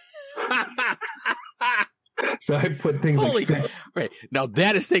 So I put things right. Now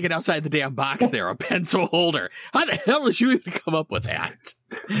that is thinking outside the damn box there, a pencil holder. How the hell did you even come up with that?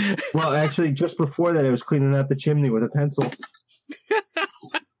 Well, actually, just before that, I was cleaning out the chimney with a pencil.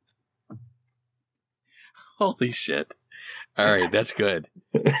 Holy shit. All right, that's good.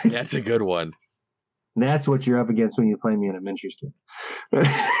 That's a good one. That's what you're up against when you play me in a miniature store.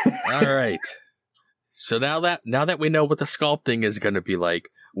 All right. So now that we know what the sculpting is going to be like,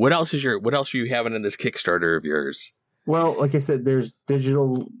 what else are you having in this Kickstarter of yours? Well, like I said, there's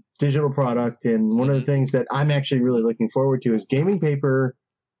digital product, and one of the things that I'm actually really looking forward to is Gaming Paper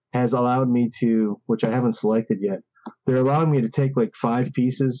has allowed me to, which I haven't selected yet, they're allowing me to take like 5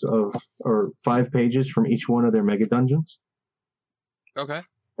 pages from each one of their mega dungeons. Okay.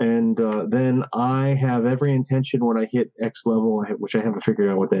 And then I have every intention when I hit X level, which I haven't figured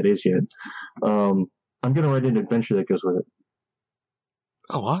out what that is yet. I'm going to write an adventure that goes with it.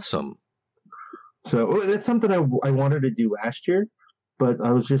 Oh, awesome. So that's something I wanted to do last year, but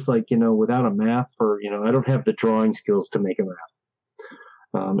I was just like, without a map or, I don't have the drawing skills to make a map.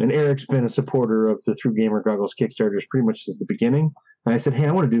 And Eric's been a supporter of the Through Gamer Goggles Kickstarters pretty much since the beginning. And I said, hey,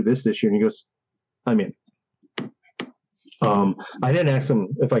 I want to do this year. And he goes, I'm in. I didn't ask him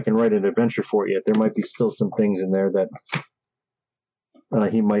if I can write an adventure for it yet. There might be still some things in there that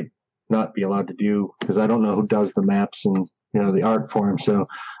he might not be allowed to do because I don't know who does the maps and the art for him. So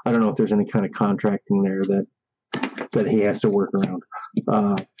I don't know if there's any kind of contracting there that he has to work around.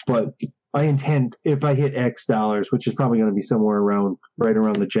 But I intend, if I hit X dollars, which is probably going to be somewhere right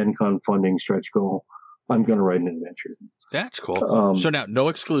around the Gen Con funding stretch goal, I'm going to write an adventure. That's cool. So now, no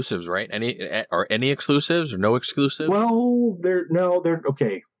exclusives, right? Any exclusives or no exclusives? Well, they're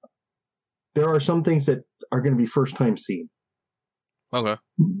okay. There are some things that are going to be first time seen. Okay.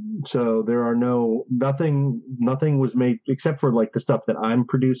 So there are nothing was made except for like the stuff that I'm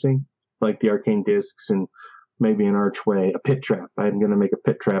producing, like the arcane discs and maybe an archway, a pit trap. I'm going to make a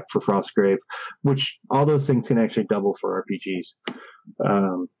pit trap for Frostgrave, which all those things can actually double for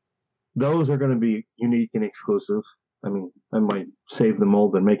RPGs. Those are going to be unique and exclusive. I mean, I might save the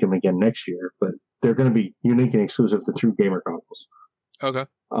mold and make them again next year, but they're going to be unique and exclusive to Through Gamer Goggles. Okay.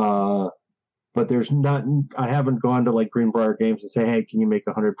 But I haven't gone to like Greenbrier Games and say, hey, can you make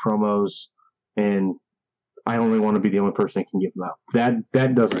 100 promos? And I only want to be the only person that can give them out.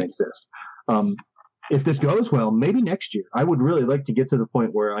 That doesn't exist. If this goes well, maybe next year. I would really like to get to the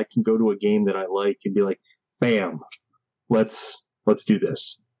point where I can go to a game that I like and be like, bam, let's do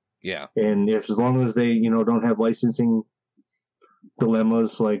this. Yeah. And as long as they, don't have licensing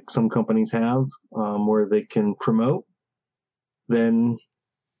dilemmas like some companies have, where they can promote, then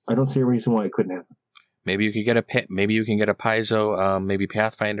I don't see a reason why it couldn't happen. Maybe you can get a Paizo, maybe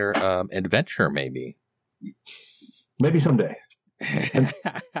Pathfinder adventure, maybe. Maybe someday.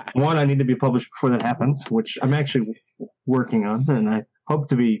 One, I need to be published before that happens, which I'm actually working on, and I hope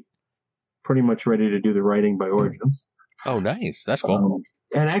to be pretty much ready to do the writing by Origins. Oh, nice. That's cool.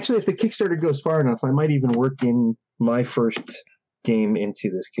 And actually, if the Kickstarter goes far enough, I might even work in my first game into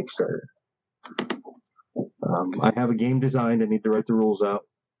this Kickstarter. I have a game designed. I need to write the rules out.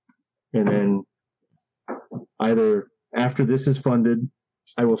 And then either after this is funded,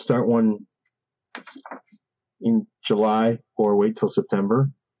 I will start one in July or wait till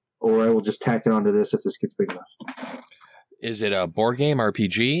September, or I will just tack it onto this if this gets big enough. Is it a board game,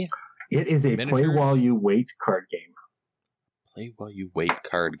 RPG? It is a play while you wait card game. Play while you wait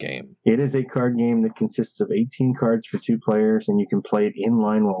card game. It is a card game that consists of 18 cards for 2 players, and you can play it in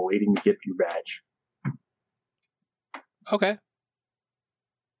line while waiting to get your badge. Okay.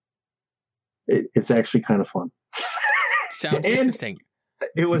 It's actually kind of fun. Sounds interesting.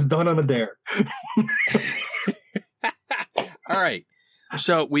 It was done on a dare. All right.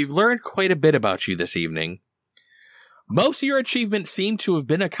 So we've learned quite a bit about you this evening. Most of your achievements seem to have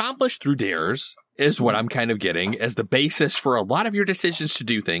been accomplished through dares, is what I'm kind of getting, as the basis for a lot of your decisions to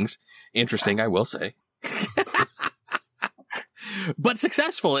do things. Interesting, I will say. but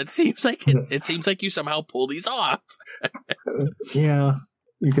successful. It seems like it seems like you somehow pull these off. Yeah,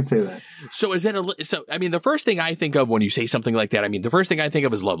 you could say that. So I mean, the first thing I think of when you say something like that, I mean, the first thing I think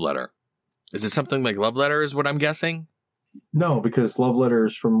of is love letter. Is it something like love letter is what I'm guessing? No, because love letter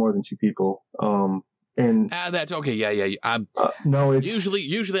is from more than two people. And that's okay. Yeah. No, it's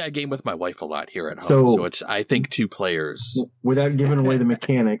usually I game with my wife a lot here at home. So it's, I think, two players. Without giving away the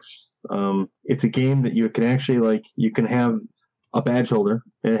mechanics, it's a game that you can actually you can have a badge holder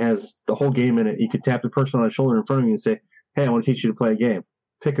and it has the whole game in it. You could tap the person on the shoulder in front of you and say, "Hey, I want to teach you to play a game.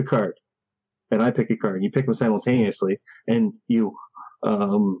 Pick a card." And I pick a card. You pick them simultaneously and you,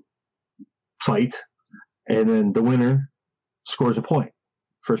 fight. And then the winner scores a point.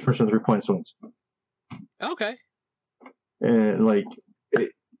 First person with 3 points wins. Okay. And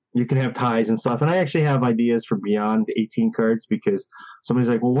you can have ties and stuff. And I actually have ideas for beyond 18 cards because somebody's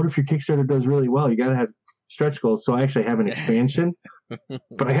like, well, what if your Kickstarter does really well? You got to have stretch goals. So I actually have an expansion,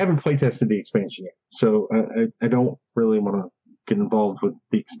 but I haven't play tested the expansion yet. So I don't really want to get involved with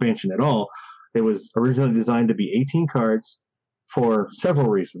the expansion at all. It was originally designed to be 18 cards for several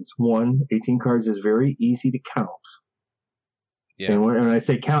reasons. One, 18 cards is very easy to count. Yeah. And when I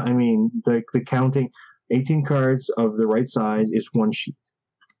say count, I mean the counting. 18 cards of the right size is one sheet.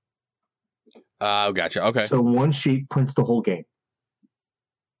 Oh, gotcha. Okay. So one sheet prints the whole game.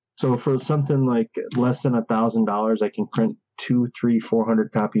 So for something like less than $1,000, I can print 200, 300,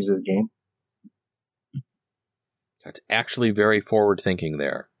 400 copies of the game. That's actually very forward thinking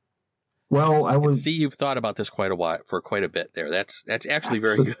there. Well, I would see you've thought about this quite a bit there. That's actually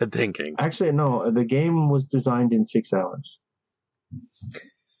very good thinking. Actually, no, the game was designed in 6 hours.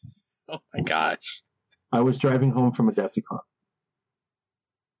 Oh my gosh. I was driving home from Adepticon.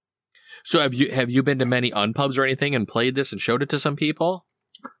 So have you been to many unpubs or anything and played this and showed it to some people?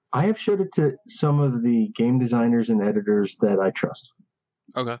 I have showed it to some of the game designers and editors that I trust.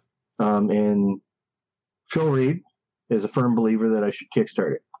 Okay. And Phil Reed is a firm believer that I should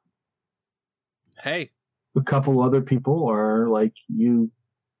kickstart it. Hey. A couple other people are like, you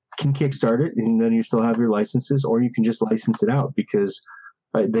can kickstart it and then you still have your licenses, or you can just license it out because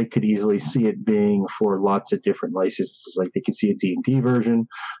they could easily see it being for lots of different licenses. Like they can see a D&D version,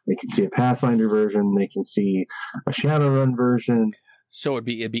 they can see a Pathfinder version, they can see a Shadowrun version. So it'd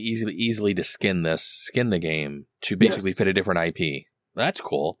be easily to skin the game to basically fit a different IP. That's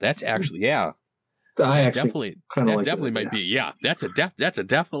cool. That's actually, yeah. I actually definitely might be. Yeah, that's a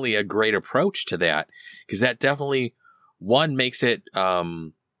definitely a great approach to that, because that definitely makes it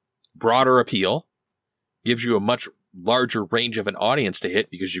broader appeal, gives you a much larger range of an audience to hit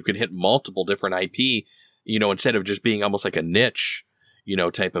because you can hit multiple different IP, instead of just being almost like a niche,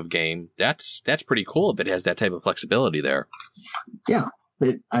 type of game. That's pretty cool if it has that type of flexibility there. Yeah,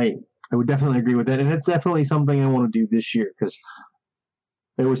 I would definitely agree with that, and it's definitely something I want to do this year because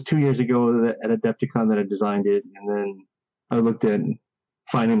it was 2 years ago at Adepticon that I designed it, and then I looked at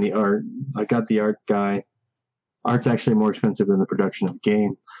finding the art. I got the art guy. Art's actually more expensive than the production of the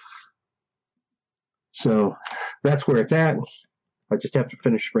game. So that's where it's at. I just have to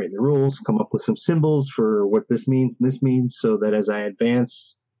finish writing the rules, come up with some symbols for what this means and this means, so that as I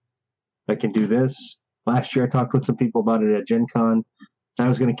advance, I can do this. Last year I talked with some people about it at Gen Con. I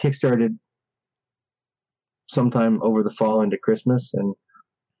was going to kickstart it sometime over the fall into Christmas, and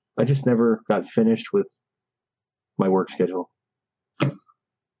I just never got finished with my work schedule.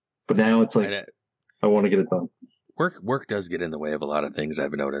 But now it's like I want to get it done. Work does get in the way of a lot of things,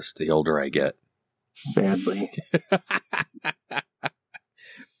 I've noticed, the older I get. Sadly.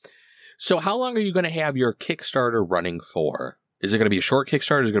 So how long are you going to have your Kickstarter running for? Is it going to be a short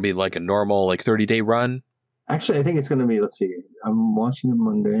Kickstarter? Is it going to be like a normal 30-day run? Actually, I think it's going to be, let's see, I'm watching it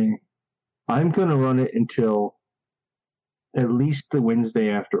Monday. I'm going to run it until at least the Wednesday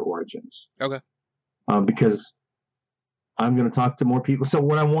after Origins. Okay. Because I'm going to talk to more people. So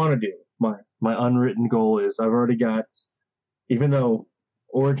what I want to do, my unwritten goal is I've already got, even though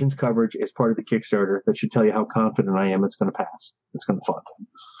Origins coverage is part of the Kickstarter, that should tell you how confident I am it's going to pass. It's going to fund.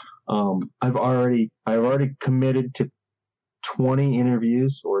 I've already committed to 20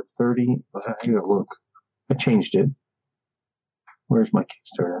 interviews or 30. I gotta look. I changed it. Where's my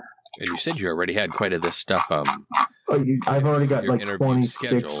Kickstarter? And you said you already had quite a this stuff. I've already got 26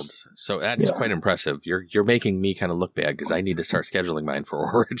 scheduled, so that's quite impressive. You're making me kind of look bad because I need to start scheduling mine for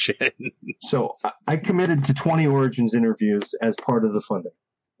Origin. So I committed to 20 Origins interviews as part of the funding,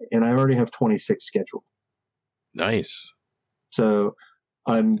 and I already have 26 scheduled. Nice. So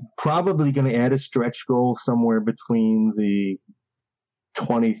I'm probably going to add a stretch goal somewhere between the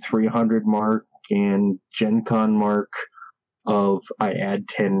 2,300 mark and Gen Con mark of I add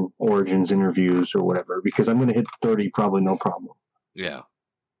 10 Origins interviews or whatever, because I'm going to hit 30 probably no problem. Yeah.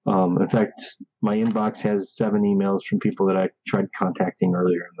 In fact, my inbox has 7 emails from people that I tried contacting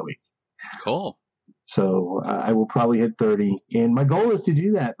earlier in the week. Cool. So I will probably hit 30. And my goal is to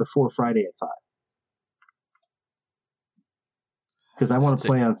do that before Friday at 5. Because I want to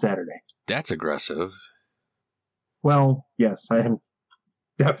play on Saturday. That's aggressive. Well, yes, I am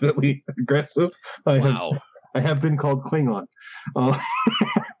definitely aggressive. Wow. I have been called Klingon. Well,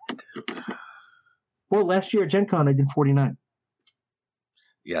 last year at Gen Con, I did 49.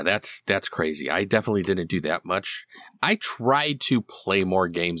 Yeah, that's crazy. I definitely didn't do that much. I tried to play more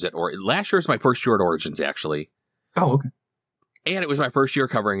games at last year was my first year at Origins, actually. Oh, okay. And it was my first year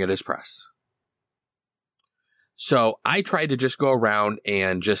covering it as press. So I tried to just go around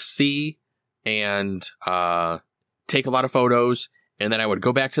and just see and take a lot of photos. And then I would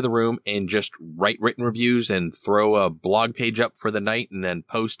go back to the room and just write written reviews and throw a blog page up for the night and then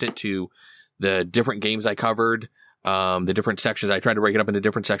post it to the different games I covered. The different sections. I tried to break it up into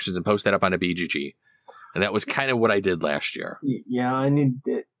different sections and post that up on a BGG. And that was kind of what I did last year. Yeah,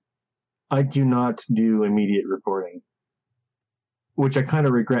 I do not do immediate reporting, which I kind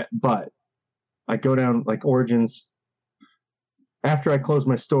of regret, but I go down like Origins. After I closed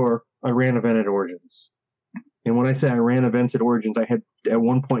my store, I ran an event at Origins. And when I say I ran events at Origins, I had at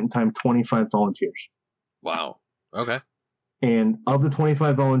one point in time 25 volunteers. Wow. Okay. And of the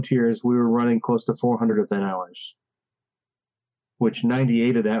 25 volunteers, we were running close to 400 event hours, which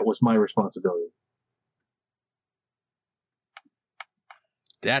 98 of that was my responsibility.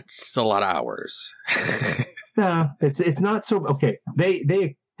 That's a lot of hours. Nah, it's not so okay.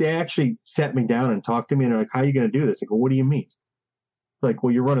 They actually sat me down and talked to me and they're like, "How are you going to do this?" I go, "What do you mean?" Like,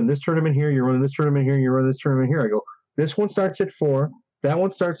 "Well, you're running this tournament here, you're running this tournament here, you're running this tournament here." I go, "This one starts at 4, that one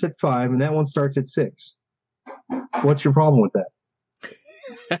starts at 5, and that one starts at 6. What's your problem with that?"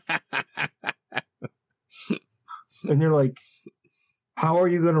 And they're like, "How are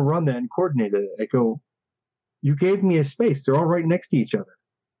you going to run that and coordinate it?" I go, "You gave me a space. They're all right next to each other."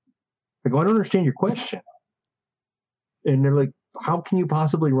 I go, "I don't understand your question." And they're like, "How can you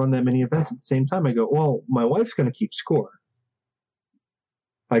possibly run that many events at the same time?" I go, "Well, my wife's going to keep score."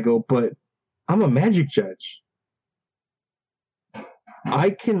 I go, "But I'm a Magic judge.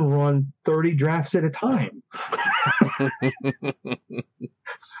 I can run 30 drafts at a time."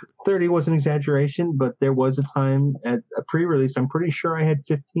 30 was an exaggeration, but there was a time at a pre-release, I'm pretty sure I had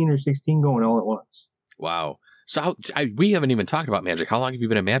 15 or 16 going all at once. Wow. So we haven't even talked about Magic. How long have you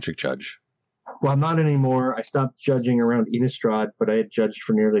been a Magic judge? Well, I'm not anymore. I stopped judging around Innistrad, but I had judged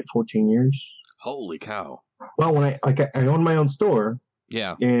for nearly 14 years. Holy cow. Well, when I owned my own store.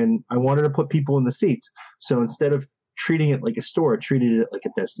 Yeah. And I wanted to put people in the seats. So instead of treating it like a store, I treated it like a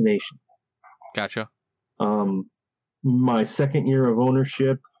destination. Gotcha. My second year of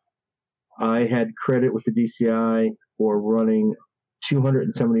ownership, I had credit with the DCI for running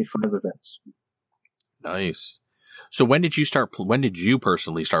 275 events. Nice. So when did you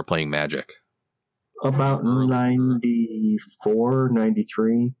personally start playing Magic? About 94,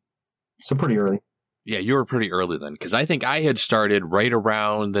 93. So pretty early. Yeah, you were pretty early then, because I think I had started right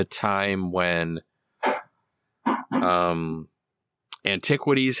around the time when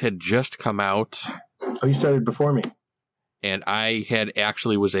Antiquities had just come out. Oh, you started before me. And I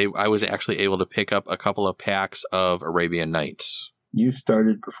was actually able to pick up a couple of packs of Arabian Nights. You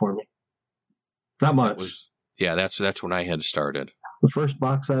started before me. Not much. That's when I had started. The first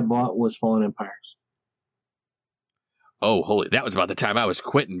box I bought was Fallen Empires. Oh, holy. That was about the time I was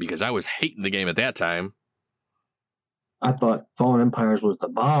quitting because I was hating the game at that time. I thought Fallen Empires was the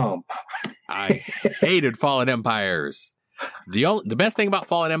bomb. I hated Fallen Empires. The best thing about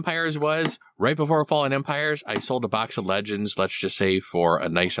Fallen Empires was right before Fallen Empires, I sold a box of Legends, let's just say, for a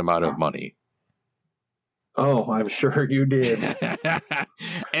nice amount of money. Oh, I'm sure you did.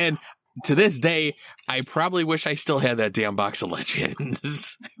 And to this day, I probably wish I still had that damn box of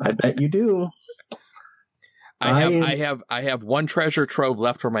Legends. I bet you do. I have one treasure trove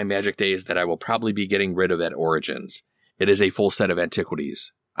left for my Magic days that I will probably be getting rid of at Origins. It is a full set of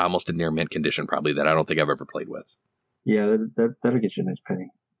Antiquities, almost in near mint condition, probably, that I don't think I've ever played with. Yeah, that'll get you a nice penny.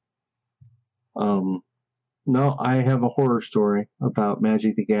 No, I have a horror story about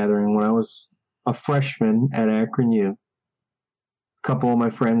Magic the Gathering. When I was a freshman at Akron U, a couple of my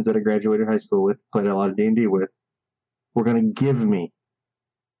friends that I graduated high school with, played a lot of D&D with, were going to give me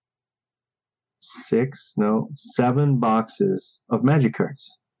 7 boxes of Magic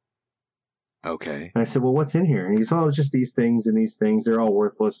cards. Okay. And I said, "Well, what's in here?" And he goes, "Oh, it's just these things and these things. They're all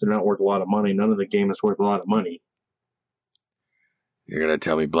worthless. They're not worth a lot of money. None of the game is worth a lot of money." You're going to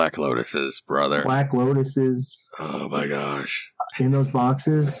tell me Black Lotuses, brother. Black Lotuses. Oh, my gosh. In those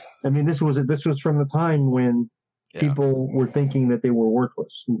boxes. I mean, this was from the time when Yeah. People were thinking that they were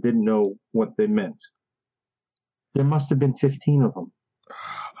worthless and didn't know what they meant. There must have been 15 of them.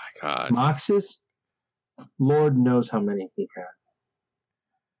 Oh my God. Moxes, Lord knows how many he had.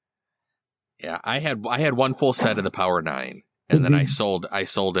 Yeah, I had one full set of the Power 9, and then I sold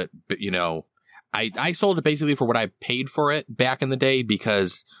it, but I sold it basically for what I paid for it back in the day,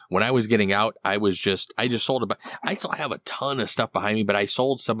 because when I was getting out, I just sold it. I still have a ton of stuff behind me, but I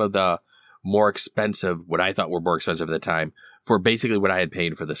sold some of the more expensive, what I thought were more expensive at the time, for basically what I had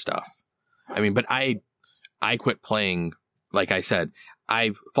paid for the stuff. I mean, but I quit playing, like I said,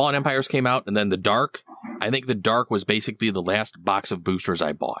 Fallen Empires came out, and then the Dark. I think the Dark was basically the last box of boosters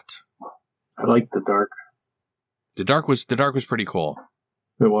I bought. I like the Dark. The Dark was pretty cool.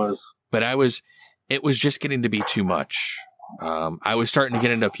 It was. But it was just getting to be too much. I was starting to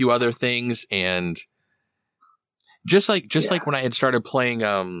get into a few other things, and just like when I had started playing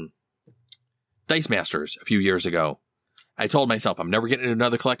Dice Masters a few years ago, I told myself I'm never getting into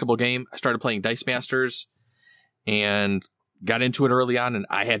another collectible game. I started playing Dice Masters and got into it early on, and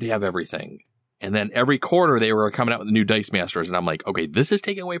I had to have everything. And then every quarter they were coming out with new Dice Masters, and I'm like, okay, this is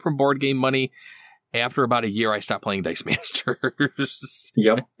taking away from board game money. After about a year, I stopped playing Dice Masters.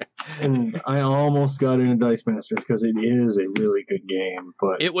 Yep. And I almost got into Dice Masters because it is a really good game,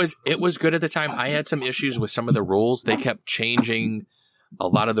 but it was good at the time. I had some issues with some of the rules. They kept changing a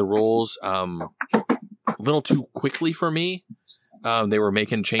lot of the rules a little too quickly for me. They were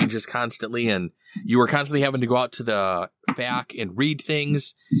making changes constantly, and you were constantly having to go out to the back and read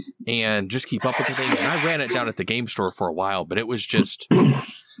things and just keep up with the things. And I ran it down at the game store for a while, but it was just,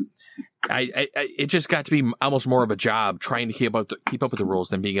 it just got to be almost more of a job trying to keep up with the rules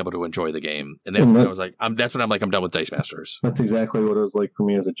than being able to enjoy the game. And that's when I was like, I'm done with Dice Masters. That's exactly what it was like for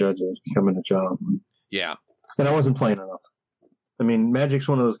me as a judge. It was becoming a job. Yeah. And I wasn't playing enough. I mean, Magic's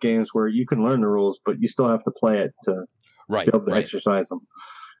one of those games where you can learn the rules, but you still have to play it to be able to exercise them.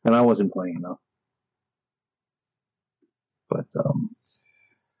 And I wasn't playing enough. But,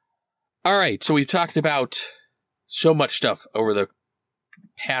 all right. So we've talked about so much stuff over the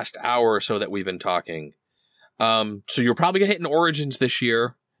past hour or so that we've been talking. So you're probably going to hit an Origins this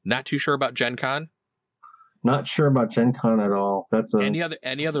year. Not too sure about Gen Con. Not sure about Gen Con at all. That's any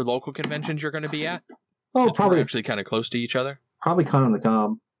other local conventions you're going to be at? Oh, Since probably we're actually kind of close to each other. Probably Con on the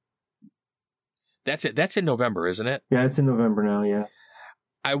Cob. That's it. That's in November, isn't it? Yeah, it's in November now. Yeah.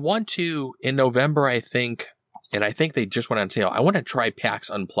 I want to in November. I think they just went on sale. I want to try PAX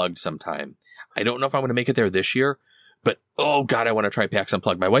Unplugged sometime. I don't know if I'm going to make it there this year, but oh god, I want to try PAX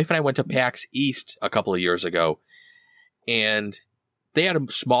Unplugged. My wife and I went to PAX East a couple of years ago, and they had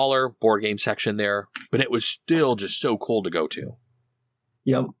a smaller board game section there, but it was still just so cool to go to.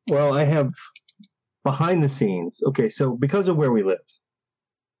 Yeah. Well, I have behind the scenes. Okay, so because of where we live,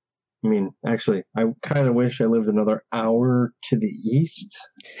 I mean, actually, I kind of wish I lived another hour to the east,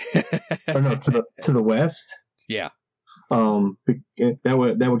 or no, to the west. Yeah.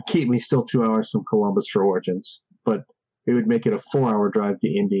 That would keep me still 2 hours from Columbus for Origins, but it would make it a 4-hour drive to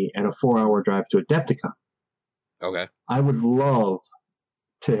Indy and a 4-hour drive to Adepticon. Okay. I would love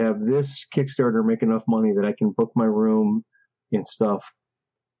to have this Kickstarter make enough money that I can book my room and stuff.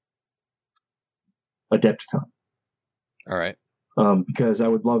 Adepticon. All right. Because I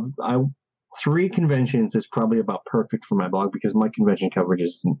would love 3 conventions is probably about perfect for my blog because my convention coverage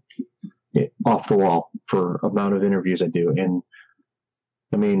is off the wall for amount of interviews I do. And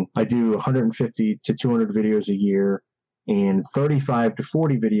I mean, I do 150 to 200 videos a year, and 35 to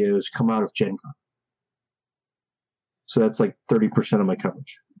 40 videos come out of Gen Con. So that's like 30% of my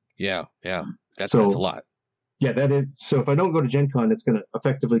coverage. Yeah. That's a lot. Yeah, that is. So if I don't go to Gen Con, it's going to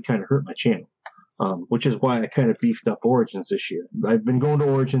effectively kind of hurt my channel. Which is why I kind of beefed up Origins this year. I've been going to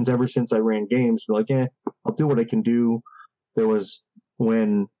Origins ever since I ran games. But I'll do what I can do.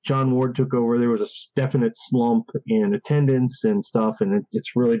 When John Ward took over, there was a definite slump in attendance and stuff, and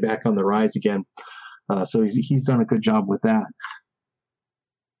it's really back on the rise again. So he's done a good job with that.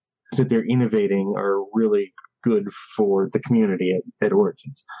 That they're innovating are really good for the community at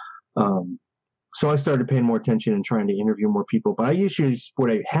Origins. So I started paying more attention and trying to interview more people. But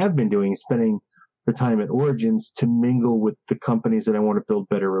what I have been doing is spending the time at Origins to mingle with the companies that I want to build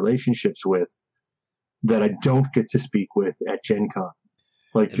better relationships with that I don't get to speak with at Gen Con.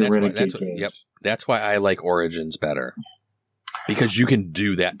 Like your Renegade games. Yep. That's why I like Origins better. Because you can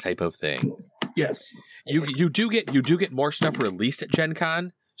do that type of thing. Yes. You do get more stuff released at Gen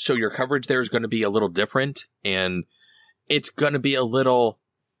Con, so your coverage there is going to be a little different, and it's going to be a little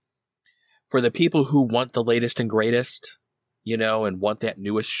for the people who want the latest and greatest, and want that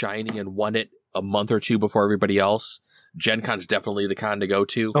newest shiny and want it a month or two before everybody else. Gen Con's definitely the con to go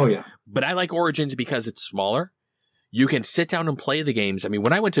to. Oh, yeah. But I like Origins because it's smaller. you can sit down and play the games. I mean,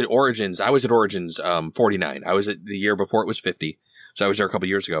 when I went to Origins, I was at Origins 49. I was at the year before it was 50. So I was there a couple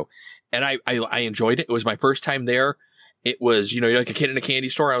years ago. And I enjoyed it. It was my first time there. It was, you're like a kid in a candy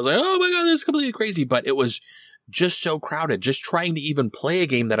store. I was like, oh my God, this is completely crazy. But it was just so crowded. Just trying to even play a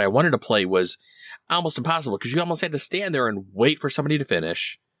game that I wanted to play was almost impossible because you almost had to stand there and wait for somebody to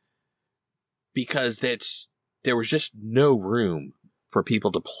finish because there was just no room for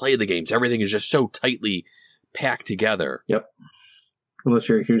people to play the games. Everything is just so tightly packed together. Yep. Unless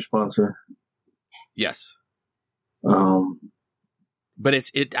you're a huge sponsor. Yes.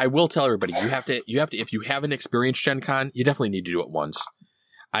 But I will tell everybody, you have to, if you haven't experienced Gen Con, you definitely need to do it once.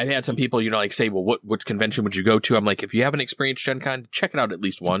 I've had some people, like say, well, what convention would you go to? I'm like, if you haven't experienced Gen Con, check it out at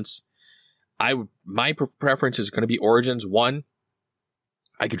least once. My preference is going to be Origins. 1,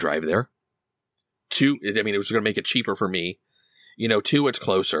 I could drive there. 2, I mean, it was going to make it cheaper for me. 2, it's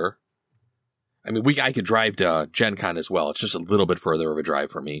closer. I mean, I could drive to Gen Con as well. It's just a little bit further of a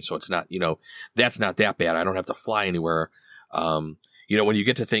drive for me. So it's not, that's not that bad. I don't have to fly anywhere. When you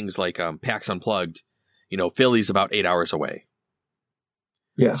get to things like PAX Unplugged, Philly's about 8 hours away.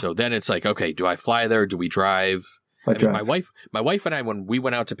 Yeah. So then it's like, okay, do I fly there? Do we drive? I mean, my wife and I, when we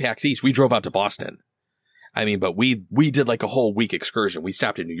went out to PAX East, we drove out to Boston. I mean, but we did like a whole week excursion. We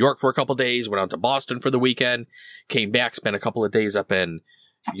stopped in New York for a couple of days, went out to Boston for the weekend, came back, spent a couple of days up in,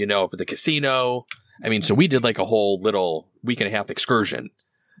 up at the casino. I mean, so we did like a whole little week and a half excursion.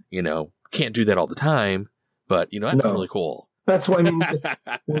 Can't do that all the time, but that was really cool. That's why, I mean,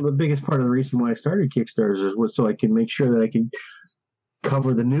 the biggest part of the reason why I started Kickstarters was so I can make sure that I can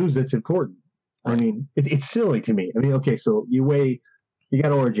cover the news that's important. I mean, it's silly to me. I mean, okay, so you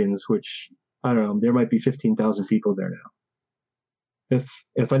got Origins, which, I don't know, there might be 15,000 people there now.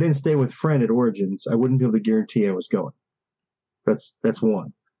 If I didn't stay with a friend at Origins, I wouldn't be able to guarantee I was going. That's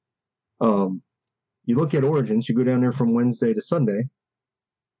one. You look at Origins, you go down there from Wednesday to Sunday,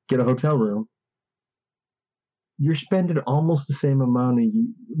 get a hotel room, you're spending almost the same amount of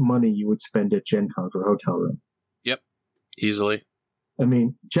money you would spend at Gen Con for a hotel room. Yep, easily. I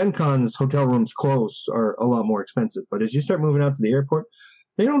mean, Gen Con's hotel rooms close are a lot more expensive, but as you start moving out to the airport,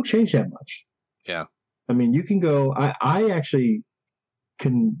 they don't change that much. Yeah. I mean, you can go, I actually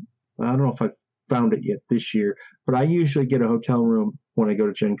can, I don't know if I found it yet this year, but I usually get a hotel room when I go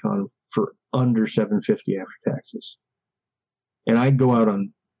to Gen Con for under $750 after taxes. And I go out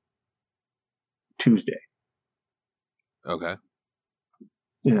on Tuesday. Okay.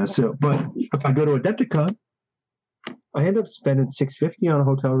 Yeah, so, but if I go to Adepticon, I end up spending $650 on a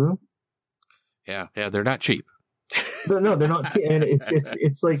hotel room. Yeah, they're not cheap. No, they're not. And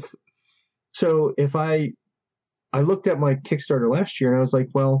it's like, so if I looked at my Kickstarter last year and I was like,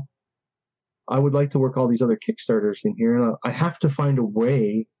 well, I would like to work all these other Kickstarters in here, and I have to find a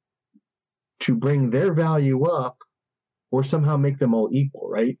way to bring their value up or somehow make them all equal,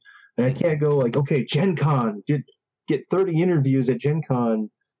 right? And I can't go like, okay, Gen Con, get 30 interviews at Gen Con,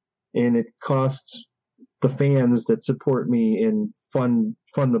 and it costs the fans that support me and fund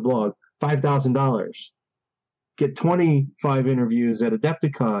the blog $5,000. Get 25 interviews at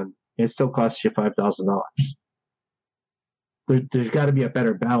Adepticon, and it still costs you $5,000. There's got to be a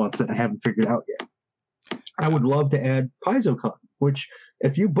better balance that I haven't figured out yet. I would love to add PaizoCon, which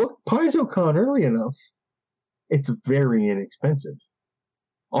if you book PaizoCon early enough, it's very inexpensive.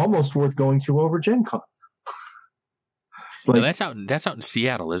 Almost worth going to over Gen Con. Like, no, that's out in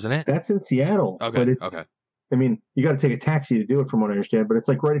Seattle, isn't it? That's in Seattle. Okay. Okay. I mean, you got to take a taxi to do it, from what I understand, but it's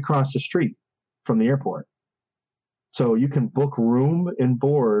like right across the street from the airport. So you can book room and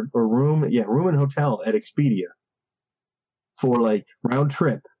board, or room and hotel at Expedia for like round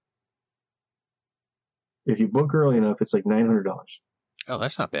trip. If you book early enough, it's like $900. Oh,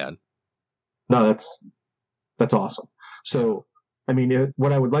 that's not bad. No, that's awesome. So, I mean,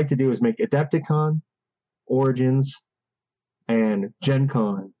 what I would like to do is make Adepticon, Origins, and Gen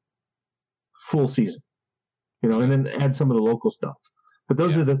Con full season, and then add some of the local stuff. But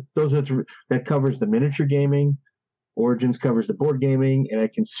those are that covers the miniature gaming. Origins covers the board gaming, and I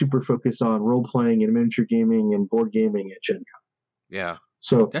can super focus on role playing and miniature gaming and board gaming at Gen Con. Yeah.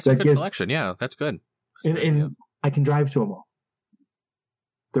 So that's a good selection. Yeah, that's good. And I can drive to them all.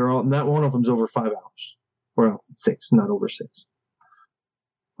 They're all, not one of them's over 5 hours. Well, 6, not over 6.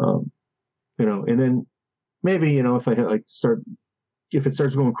 And then maybe, if I if it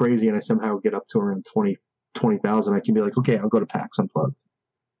starts going crazy and I somehow get up to around 20,000, I can be like, okay, I'll go to PAX Unplugged.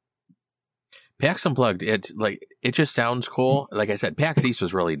 PAX Unplugged, it just sounds cool. Like I said, PAX East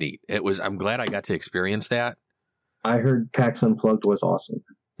was really neat. I'm glad I got to experience that. I heard PAX Unplugged was awesome.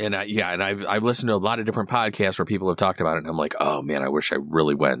 And I've listened to a lot of different podcasts where people have talked about it, and I'm like, oh man, I wish I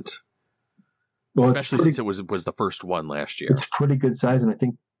really went. Well, especially since it was the first one last year. It's pretty good size, and I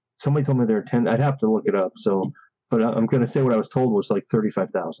think somebody told me they're 10. I'd have to look it up. So, but I'm going to say what I was told was like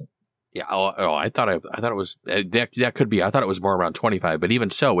 35,000. Yeah. Oh, I thought it was that could be. I thought it was more around 25, but even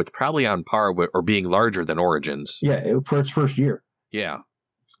so, it's probably on par with or being larger than Origins. Yeah, for its first year. Yeah,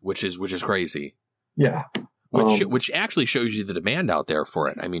 which is crazy. Yeah. Which actually shows you the demand out there for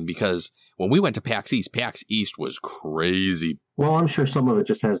it. I mean, because when we went to PAX East was crazy. Well, I'm sure some of it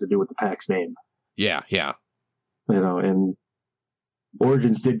just has to do with the PAX name. Yeah, yeah. And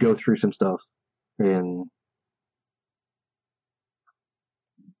Origins did go through some stuff, and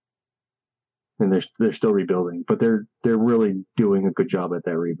they're still rebuilding, but they're really doing a good job at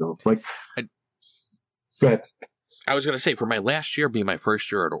that rebuild. Like, go ahead. I was going to say, for last year being my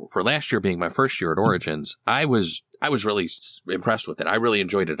first year at Origins, I was really impressed with it. I really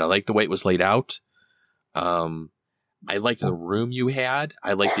enjoyed it. I liked the way it was laid out. I liked the room you had.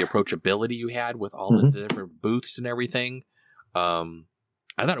 I liked the approachability you had with all the different booths and everything. I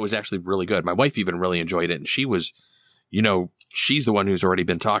thought it was actually really good. My wife even really enjoyed it, and she was, she's the one who's already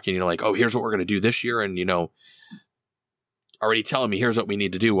been talking, like, oh, here's what we're going to do this year, and already telling me here's what we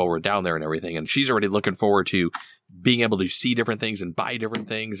need to do while we're down there and everything. And she's already looking forward to being able to see different things and buy different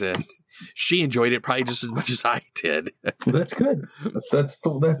things. And she enjoyed it probably just as much as I did. That's good. That's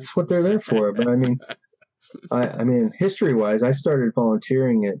what they're there for. But I mean, history wise, I started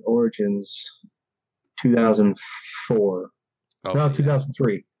volunteering at Origins 2004. Oh, no,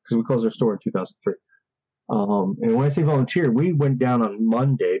 2003, because we closed our store in 2003. And when I say volunteer, we went down on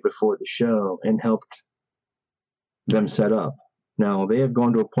Monday before the show and helped them set up. Now they have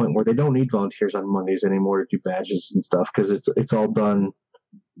gone to a point where they don't need volunteers on Mondays anymore to do badges and stuff, because it's all done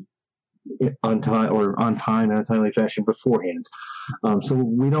on time in a timely fashion beforehand. So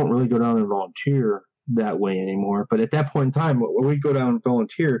we don't really go down and volunteer that way anymore. But at that point in time, when we go down and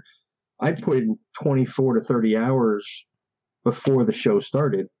volunteer, I'd put in 24 to 30 hours before the show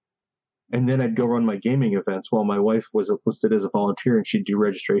started, and then I'd go run my gaming events while my wife was listed as a volunteer, and she'd do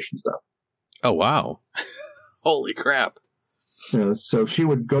registration stuff. Oh wow. Holy crap. So she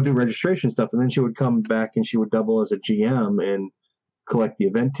would go do registration stuff, and then she would come back and she would double as a GM and collect the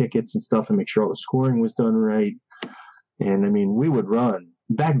event tickets and stuff and make sure all the scoring was done right. And I mean, we would run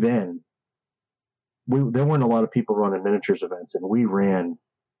back then. There weren't a lot of people running miniatures events, and we would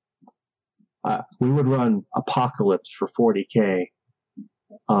run Apocalypse for 40K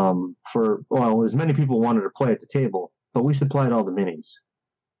as many people wanted to play at the table, but we supplied all the minis.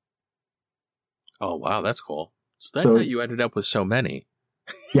 Oh wow, that's cool. So that's how you ended up with so many.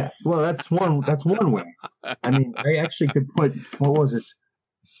 Yeah, well, that's one way. I mean, I actually could put, what was it?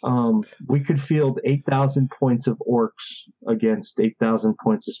 We could field 8,000 points of orcs against 8,000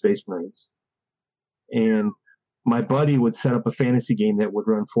 points of Space Marines. And my buddy would set up a fantasy game that would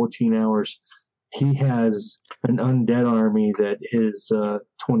run 14 hours. He has an undead army that is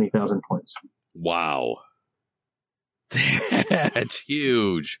 20,000 points. Wow. That's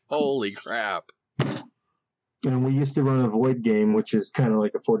huge. Holy crap. And we used to run a Void game, which is kind of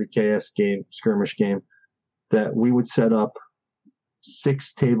like a 40KS game, skirmish game, that we would set up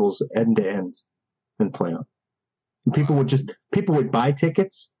 6 tables end to end and play on. And people would buy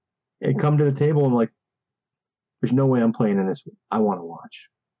tickets and come to the table and like, there's no way I'm playing in this. I want to watch.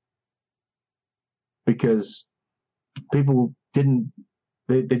 Because people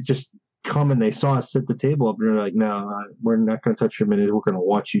they just come and they saw us sit the table up and they're like, no, we're not going to touch your minute. We're going to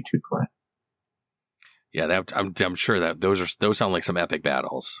watch you two play. Yeah, I'm sure that those sound like some epic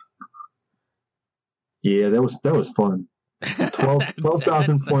battles. Yeah, that was fun.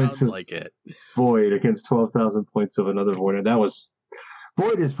 12,000 points of like it. Void against 12,000 points of another Void.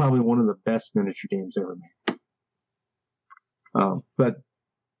 Void is probably one of the best miniature games ever made. But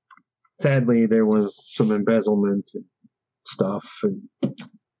sadly, there was some embezzlement and stuff, and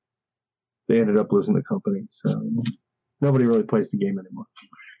they ended up losing the company. So nobody really plays the game anymore.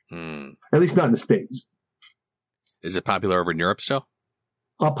 At least not in the States. Is it popular over in Europe still?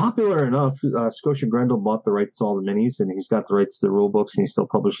 Popular enough. Scotia Grendel bought the rights to all the minis, and he's got the rights to the rule books, and he still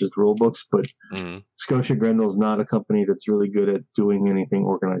publishes the rule books. But Scotia Grendel is not a company that's really good at doing anything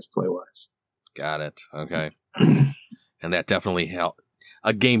organized play-wise. Got it. Okay. And that definitely helps.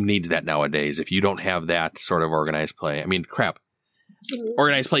 A game needs that nowadays. If you don't have that sort of organized play, I mean, crap.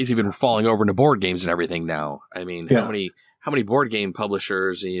 Organized play is even falling over into board games and everything now. I mean, how many board game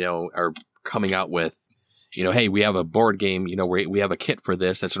publishers, are coming out with, hey, we have a board game, we have a kit for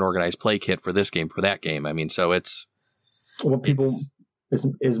this. That's an organized play kit for this game, for that game. I mean, so it's. Well, people,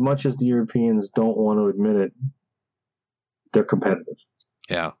 as much as the Europeans don't want to admit it, they're competitive.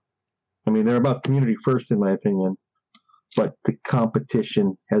 Yeah. I mean, they're about community first, in my opinion, but the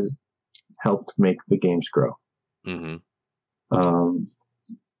competition has helped make the games grow. Mm-hmm.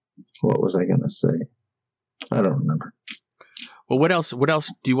 What was I going to say? I don't remember. Well, what else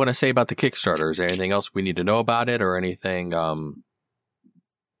do you want to say about the Kickstarter? Is there anything else we need to know about it or anything?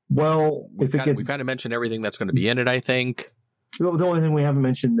 Well, we've kind of mentioned everything that's going to be in it, I think. The only thing we haven't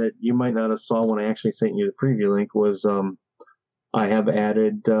mentioned that you might not have saw when I actually sent you the preview link was I have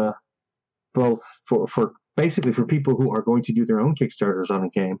added both for basically for people who are going to do their own Kickstarters on a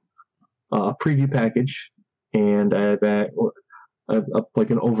game, a preview package, and I've added like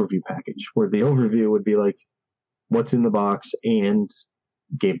an overview package where the overview would be like what's in the box and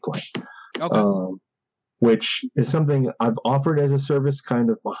gameplay. Okay. Which is something I've offered as a service kind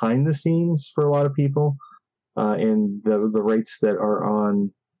of behind the scenes for a lot of people. And the rates that are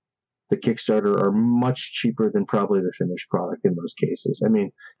on the Kickstarter are much cheaper than probably the finished product in most cases. I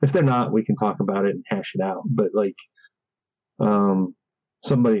mean, if they're not, we can talk about it and hash it out. But like,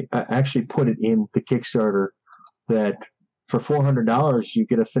 somebody actually put it in the Kickstarter that for $400, you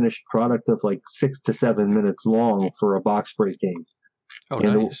get a finished product of like 6 to 7 minutes long for a box break game. Oh,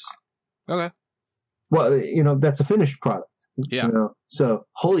 and nice. Okay. Well, that's a finished product. Yeah. So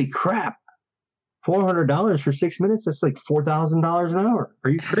holy crap. $400 for 6 minutes, that's like $4,000 an hour. Are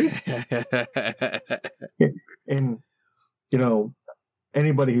you crazy? And,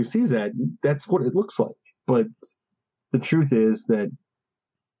 anybody who sees that, that's what it looks like. But the truth is that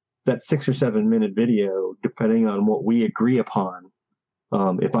 6 or 7 minute video, depending on what we agree upon,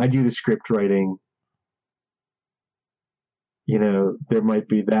 if I do the script writing, there might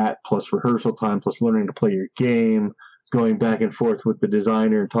be that plus rehearsal time, plus learning to play your game, going back and forth with the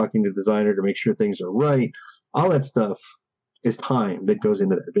designer and talking to the designer to make sure things are right. All that stuff is time that goes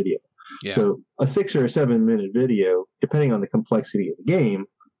into that video. Yeah. So a 6 or 7 minute video, depending on the complexity of the game,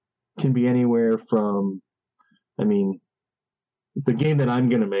 can be anywhere from, the game that I'm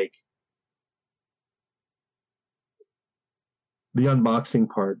going to make, the unboxing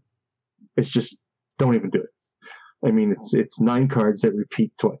part, it's just, don't even do it. It's 9 cards that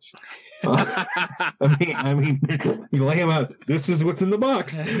repeat twice. You lay them out. This is what's in the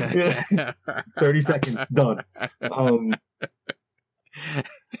box. 30 seconds, done.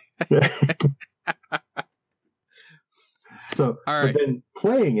 So, all right. But then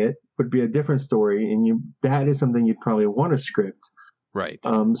playing it would be a different story, and that is something you'd probably want to script. Right.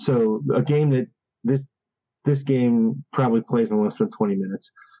 So a game that this game probably plays in less than 20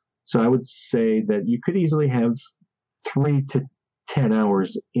 minutes. So I would say that you could easily have 3 to 10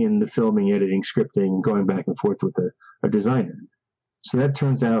 hours in the filming, editing, scripting, going back and forth with a designer. So that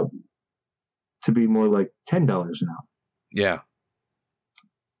turns out to be more like $10 an hour. Yeah.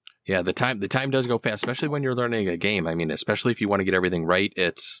 Yeah, the time does go fast, especially when you're learning a game. Especially if you want to get everything right.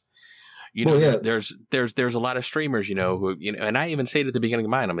 It's there's a lot of streamers, who and I even say it at the beginning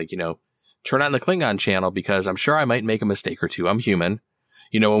of mine. I'm like, turn on the Klingon channel because I'm sure I might make a mistake or two. I'm human.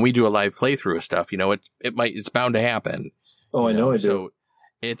 When we do a live playthrough of stuff, it's bound to happen. Oh, I know I do. So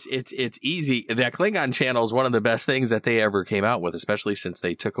it's easy. That Klingon channel is one of the best things that they ever came out with, especially since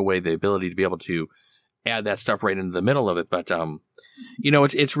they took away the ability to be able to add that stuff right into the middle of it. But,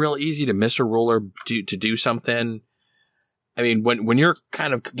 it's real easy to miss a rule or to do something. When you're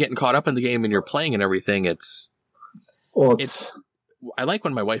kind of getting caught up in the game and you're playing and everything, I like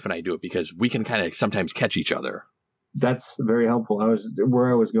when my wife and I do it because we can kind of sometimes catch each other. That's very helpful. Where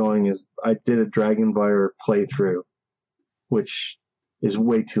I was going is I did a Dragonfire playthrough, which is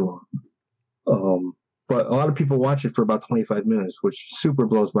way too long. But a lot of people watch it for about 25 minutes, which super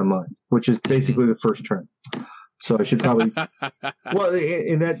blows my mind, which is basically the first turn. So I should probably,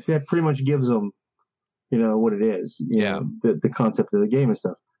 and that pretty much gives them, what it is, the concept of the game and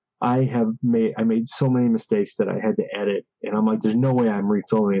stuff. I made so many mistakes that I had to edit, and I'm like, there's no way I'm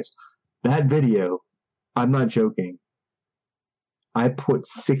refilming this. That video, I'm not joking, I put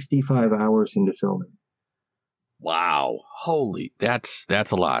 65 hours into filming. Wow. Holy, that's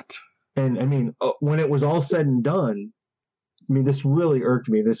a lot. And when it was all said and done, this really irked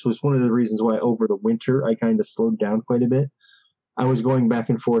me. This was one of the reasons why over the winter I kind of slowed down quite a bit. I was going back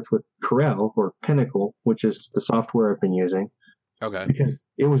and forth with Corel or Pinnacle, which is the software I've been using. Okay. Because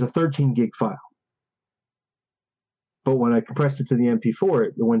it was a 13 gig file. But when I compressed it to the MP4,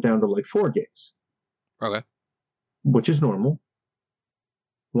 it went down to like 4 gigs. Okay. Which is normal.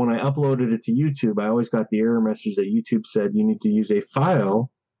 When I uploaded it to YouTube, I always got the error message that YouTube said you need to use a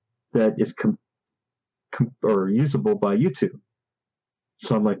file that is or usable by YouTube.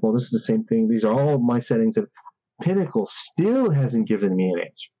 So I'm like, well, this is the same thing. These are all of my settings, and Pinnacle still hasn't given me an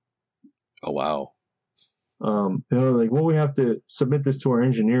answer. Oh, wow. They're like, well, we have to submit this to our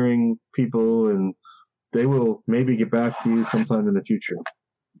engineering people, and they will maybe get back to you sometime in the future.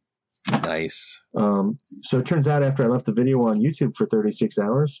 Nice. So it turns out after I left the video on YouTube for 36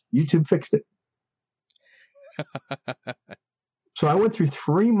 hours, YouTube fixed it. So I went through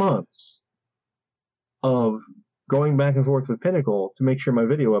 3 months of going back and forth with Pinnacle to make sure my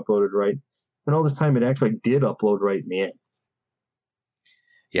video uploaded right. And all this time it actually did upload right in the end.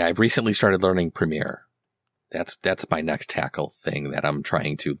 Yeah, I've recently started learning Premiere. That's my next tackle thing that I'm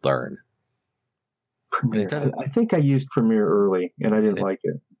trying to learn. Premiere. I think I used Premiere early and I didn't like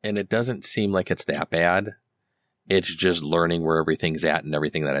it. And it doesn't seem like it's that bad. It's just learning where everything's at and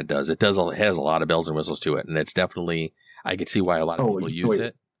everything that it does. It has a lot of bells and whistles to it. And it's definitely, I can see why a lot of people use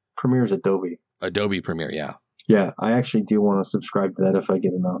it. Premiere's Adobe. Adobe Premiere, yeah. Yeah, I actually do want to subscribe to that if I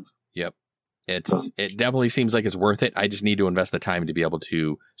get enough. Yep. It definitely seems like it's worth it. I just need to invest the time to be able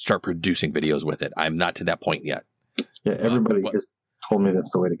to start producing videos with it. I'm not to that point yet. Yeah, everybody has told me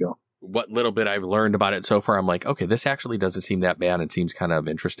that's the way to go. What little bit I've learned about it so far, I'm like, okay, this actually doesn't seem that bad. It seems kind of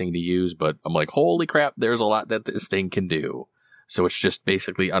interesting to use, but I'm like, holy crap, there's a lot that this thing can do. So it's just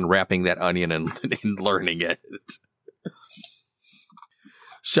basically unwrapping that onion and learning it.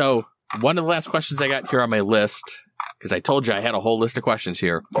 So one of the last questions I got here on my list, because I told you I had a whole list of questions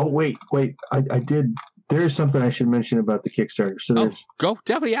here. Oh, wait. I did. There's something I should mention about the Kickstarter. So go.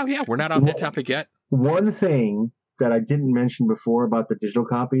 Definitely. Yeah. We're not on that topic yet. One thing that I didn't mention before about the digital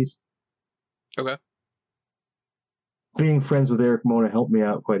copies. Okay. Being friends with Eric Mona helped me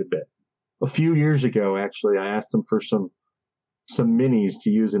out quite a bit. A few years ago, actually, I asked him for some minis to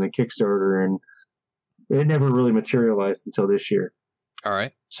use in a Kickstarter, and it never really materialized until this year. All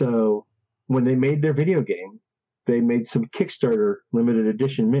right. So when they made their video game, they made some Kickstarter limited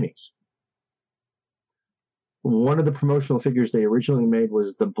edition minis. One of the promotional figures they originally made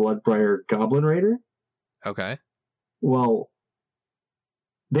was the Bloodbriar Goblin Raider. Okay. Well,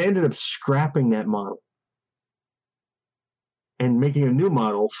 they ended up scrapping that model and making a new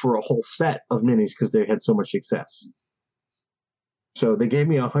model for a whole set of minis because they had so much success. So they gave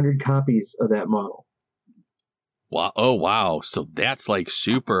me 100 copies of that model. Wow. Oh, wow. So that's like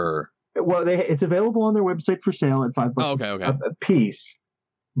super. Well, it's available on their website for sale at $5 a piece,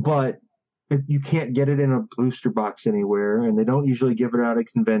 but you can't get it in a booster box anywhere, and they don't usually give it out at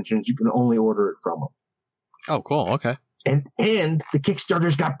conventions. You can only order it from them. Oh, cool. Okay. And the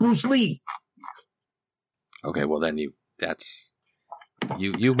Kickstarter's got Bruce Lee. Okay, well then you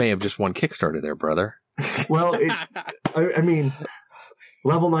may have just won Kickstarter there, brother. Well, I mean,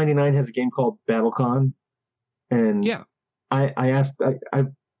 Level 99 has a game called BattleCon, and yeah, I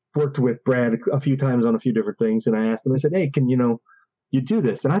worked with Brad a few times on a few different things, and I asked him, I said, hey, can you do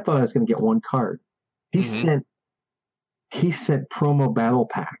this? And I thought I was going to get one card. He sent promo battle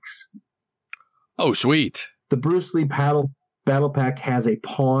packs. Oh, sweet. The Bruce Lee battle pack has a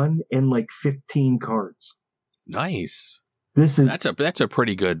pawn and like 15 cards. Nice. That's a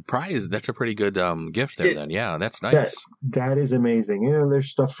pretty good prize. That's a pretty good gift there then. Yeah, that's nice. That is amazing. There's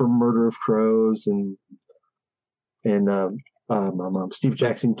stuff for Murder of Crows and Steve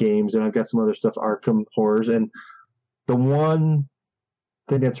Jackson Games, and I've got some other stuff, Arkham Horrors, and the one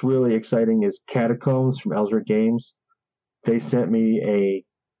thing that's really exciting is Catacombs from Ellsworth Games. They sent me a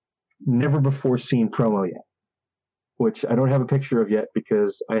never before seen promo yet, which I don't have a picture of yet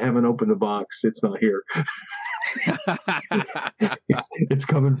because I haven't opened the box. It's not here. it's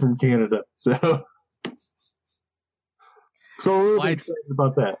coming from Canada, so a little bit excited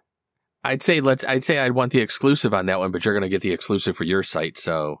about that. I'd say I'd want the exclusive on that one, but you're going to get the exclusive for your site,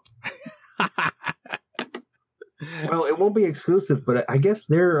 so. Well, it won't be exclusive, but I guess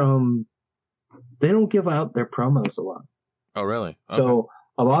they don't give out their promos a lot. Oh, really? Okay. So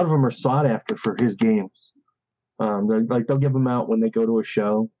a lot of them are sought after for his games. They'll give them out when they go to a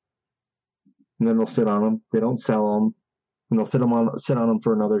show, and then they'll sit on them. They don't sell them, and they'll sit on them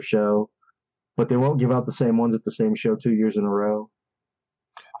for another show, but they won't give out the same ones at the same show 2 years in a row.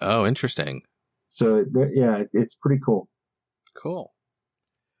 Oh, interesting. So yeah, it's pretty cool. Cool.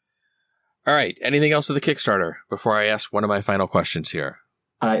 All right. Anything else with the Kickstarter before I ask one of my final questions here?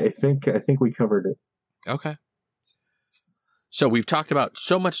 I think we covered it. Okay. So we've talked about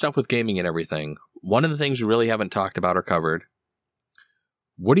so much stuff with gaming and everything. One of the things we really haven't talked about or covered.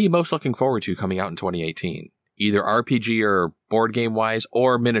 What are you most looking forward to coming out in 2018? Either RPG or board game wise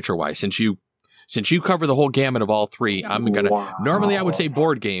or miniature wise. Since you cover the whole gamut of all three, normally I would say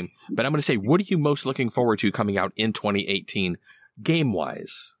board game, but I'm going to say, what are you most looking forward to coming out in 2018 game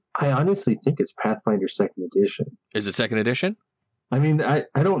wise? I honestly think it's Pathfinder 2nd Edition. Is it 2nd Edition? I mean, I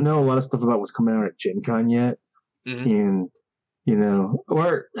don't know a lot of stuff about what's coming out at Gen Con yet. Mm-hmm. And,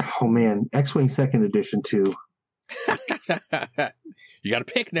 X-Wing 2nd Edition too. You got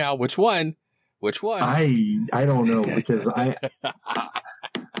to pick now. Which one? I don't know because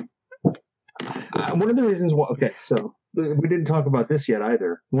One of the reasons why, okay, so we didn't talk about this yet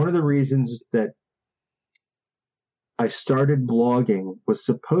either. One of the reasons that I started blogging was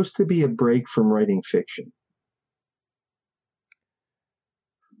supposed to be a break from writing fiction.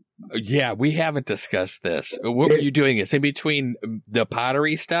 Yeah, we haven't discussed this. What were you doing? It's in between the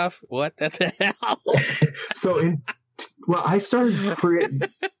pottery stuff? What the hell?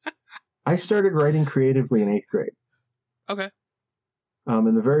 I started writing creatively in 8th grade. Okay.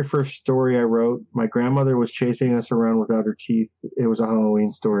 And the very first story I wrote, my grandmother was chasing us around without her teeth. It was a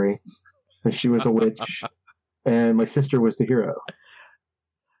Halloween story, and she was a witch, and my sister was the hero.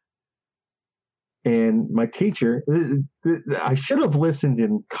 And my teacher, I should have listened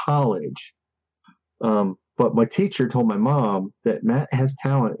in college, but my teacher told my mom that Matt has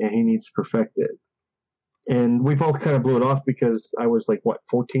talent and he needs to perfect it. And we both kind of blew it off because I was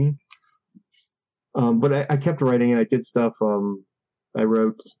 14? But I kept writing and I did stuff. I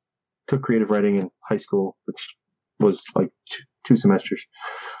took creative writing in high school, which was two semesters.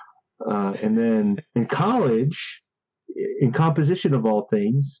 And then in college, in composition of all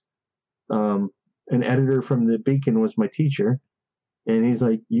things, an editor from the Beacon was my teacher. And he's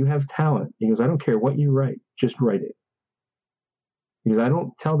like, you have talent. He goes, I don't care what you write. Just write it. He goes, I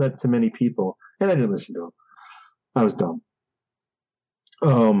don't tell that to many people. And I didn't listen to him. I was dumb.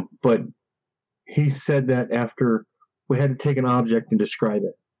 But he said that after we had to take an object and describe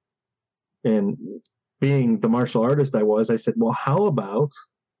it. And being the martial artist I was, I said, well, how about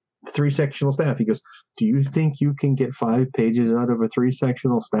 3-sectional staff? He goes, do you think you can get 5 pages out of a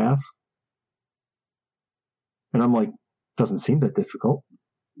 3-sectional staff? And I'm like, doesn't seem that difficult.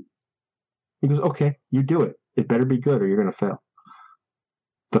 He goes, okay, you do it. It better be good or you're going to fail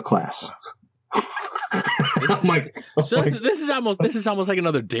the class. This is almost like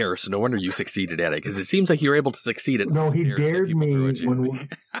another dare. So no wonder you succeeded at it, because it seems like you're able to succeed at. No, he dared me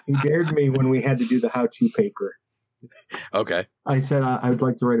when we had to do the how-to paper. Okay. I said I would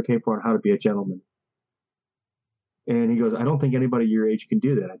like to write a paper on how to be a gentleman, and he goes, I don't think anybody your age can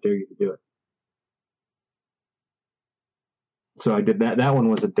do that. I dare you to do it. So I did that. That one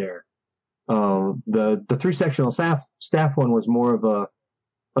was a dare. The 3-sectional staff one was more of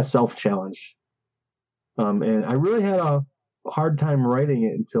a self challenge. And I really had a hard time writing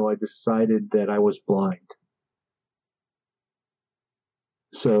it until I decided that I was blind.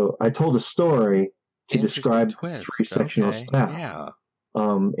 So I told a story to describe 3-sectional staff. Yeah.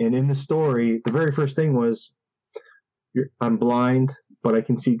 And in the story, the very first thing was, I'm blind, but I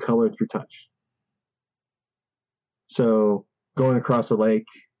can see color through touch. So going across a lake,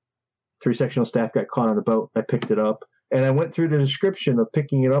 3-sectional staff got caught on a boat. I picked it up, and I went through the description of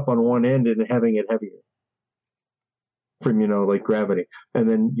picking it up on one end and having it heavier from, gravity. And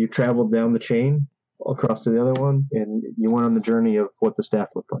then you traveled down the chain across to the other one, and you went on the journey of what the staff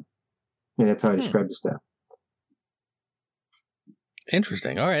looked like. And that's how I described the staff.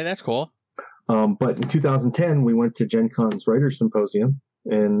 Interesting. All right, that's cool. But in 2010, we went to Gen Con's Writers Symposium,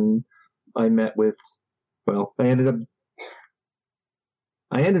 and I met with, I ended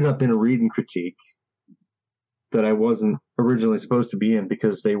up in a read and critique that I wasn't originally supposed to be in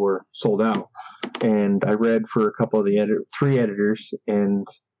because they were sold out. And I read for a couple of the 3 editors, and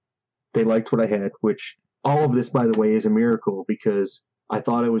they liked what I had, which all of this, by the way, is a miracle because I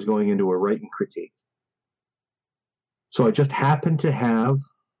thought I was going into a writing critique. So I just happened to have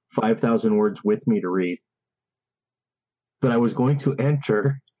 5,000 words with me to read that I was going to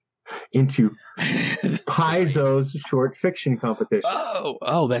enter into Paizo's short fiction competition.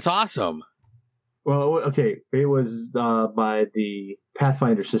 Oh, that's awesome. Well, okay, it was by the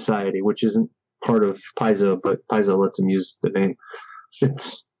Pathfinder Society, which isn't part of Paizo, but Paizo lets them use the name.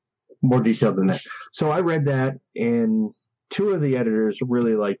 It's more detailed than that. So I read that, and 2 of the editors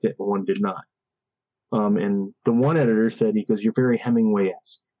really liked it, and 1 did not. And the one editor said, he goes, you're very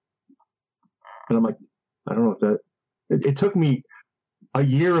Hemingway-esque. And I'm like, I don't know if that... It took me a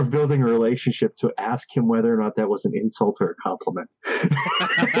year of building a relationship to ask him whether or not that was an insult or a compliment.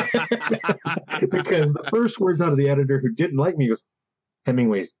 Because the first words out of the editor who didn't like me was,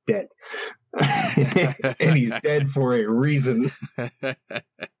 Hemingway's dead. And he's dead for a reason. I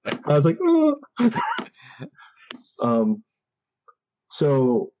was like, oh.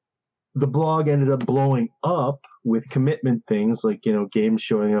 So the blog ended up blowing up with commitment things like, games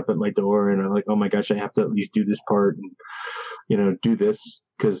showing up at my door, and I'm like, oh my gosh, I have to at least do this part and, do this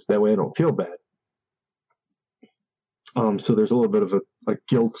because that way I don't feel bad. So there's a little bit of a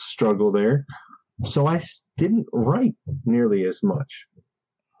guilt struggle there. So I didn't write nearly as much.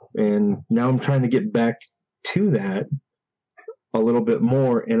 And now I'm trying to get back to that. a little bit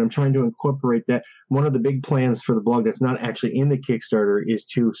more, and I'm trying to incorporate that. One of the big plans for the blog that's not actually in the Kickstarter is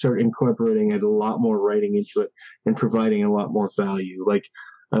to start incorporating a lot more writing into it and providing a lot more value. Like,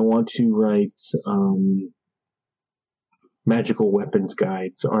 I want to write magical weapons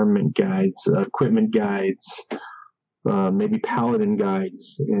guides, armament guides, equipment guides, maybe paladin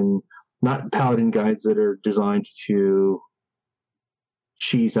guides, and not paladin guides that are designed to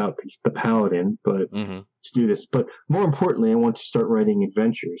cheese out the paladin, but to do this. But more importantly, I want to start writing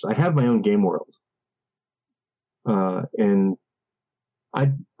adventures. I have my own game world. And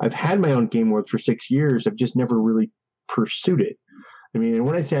I've had my own game world for 6 years. I've just never really pursued it. I mean, and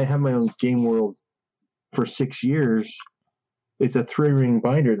when I say I have my own game world for 6 years, it's a 3-ring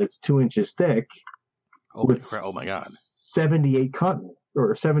binder that's 2 inches thick. Holy crap. Oh my God. 78 continents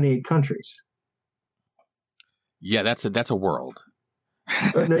or 78 countries. Yeah, that's a world.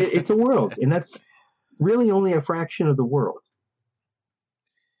 It's a world, and that's really only a fraction of the world.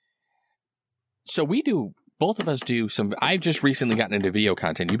 So both of us do some, I've just recently gotten into video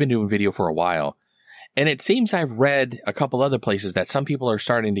content. You've been doing video for a while. And it seems I've read a couple other places that some people are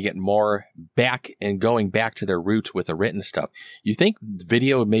starting to get more back and going back to their roots with the written stuff. You think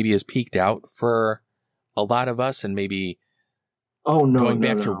video maybe has peaked out for a lot of us, and maybe going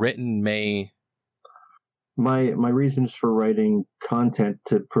back to written may... My reasons for writing content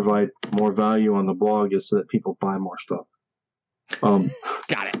to provide more value on the blog is so that people buy more stuff.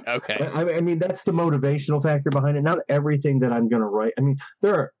 Got it. Okay. I mean, that's the motivational factor behind it. Not everything that I'm going to write. I mean,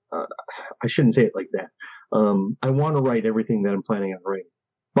 there are, I shouldn't say it like that. I want to write everything that I'm planning on writing,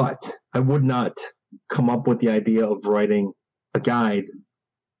 but I would not come up with the idea of writing a guide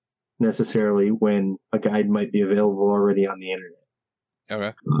necessarily when a guide might be available already on the internet.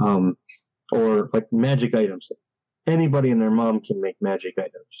 Okay. Or like magic items. Anybody and their mom can make magic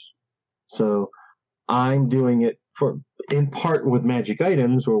items. So I'm doing it in part with magic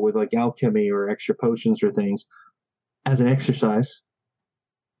items or with like alchemy or extra potions or things as an exercise.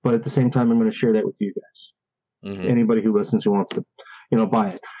 But at the same time, I'm going to share that with you guys. Anybody who listens who wants to, buy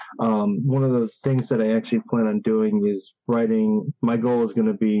it. One of the things that I actually plan on doing is writing. My goal is going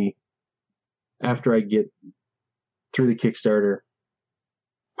to be, after I get through the Kickstarter,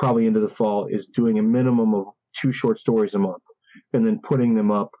 probably into the fall, is doing a minimum of 2 short stories a month and then putting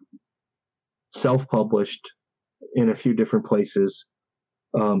them up self-published in a few different places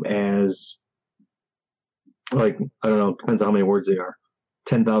as, like, I don't know, depends on how many words they are.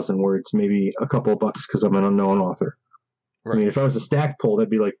 10,000 words, maybe a couple of bucks because I'm an unknown author. Right. I mean, if I was a stack pull, that'd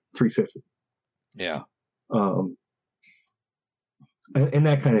be like $350. Yeah. And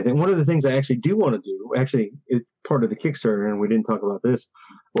that kind of thing. One of the things I actually do want to do, actually, is part of the Kickstarter, and we didn't talk about this,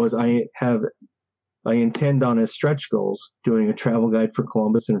 was I intend on as stretch goals doing a travel guide for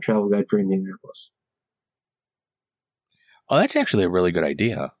Columbus and a travel guide for Indianapolis. Oh, that's actually a really good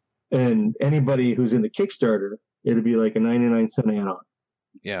idea. And anybody who's in the Kickstarter, it'll be like a 99-cent add-on.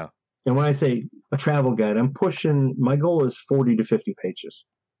 Yeah. And when I say a travel guide, my goal is 40 to 50 pages.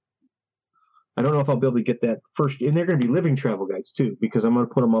 I don't know if I'll be able to get that first, and they're going to be living travel guides too, because I'm going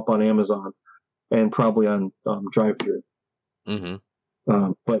to put them up on Amazon and probably on Drive-Thru.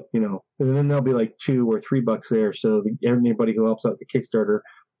 But and then they'll be like $2 or $3 there. So anybody who helps out the Kickstarter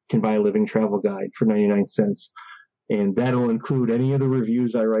can buy a living travel guide for 99 cents. And that'll include any of the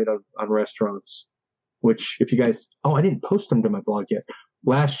reviews I write on restaurants, which if you guys, I didn't post them to my blog yet.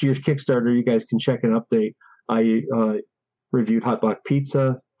 Last year's Kickstarter, you guys can check an update. I reviewed Hot Box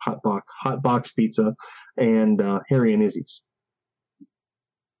Pizza, and Harry and Izzy's.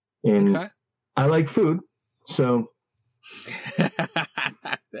 And I like food, so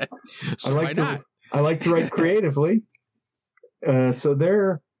I like to write creatively. So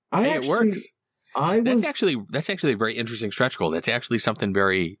there, it works. That's actually a very interesting stretch goal. That's actually something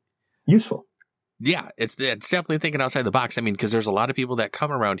very useful. Yeah, it's definitely thinking outside the box. I mean, because there's a lot of people that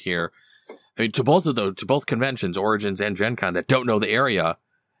come around here. I mean, to both conventions, Origins and Gen Con, that don't know the area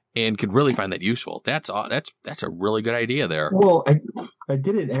and could really find that useful. That's a really good idea there. Well, I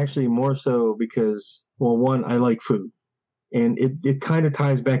did it actually more so because, well, one, I like food, and it kind of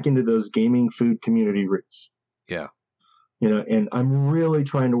ties back into those gaming food community roots. Yeah. And I'm really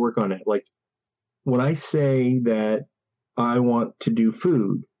trying to work on it. Like, when I say that I want to do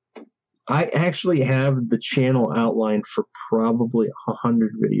food, I actually have the channel outlined for probably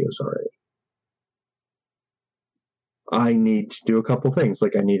 100 videos already. I need to do a couple things,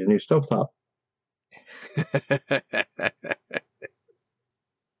 like I need a new stovetop.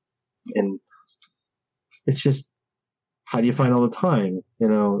 And it's just, how do you find all the time?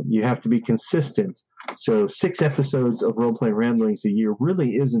 You have to be consistent. So 6 episodes of Role Playing Ramblings a year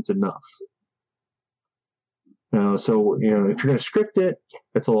really isn't enough. So, if you're going to script it,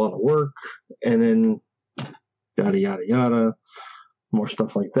 it's a lot of work, and then yada, yada, yada, more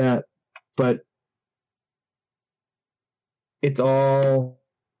stuff like that. But it's all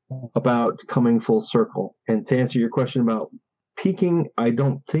about coming full circle. And to answer your question about peaking, I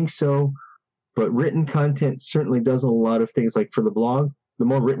don't think so. But written content certainly does a lot of things. Like for the blog, the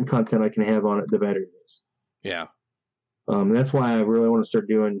more written content I can have on it, the better it is. Yeah. And that's why I really want to start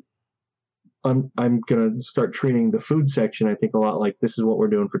doing. I'm going to start treating the food section, I think, a lot like this is what we're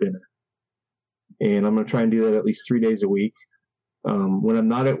doing for dinner. And I'm going to try and do that at least 3 days a week. When I'm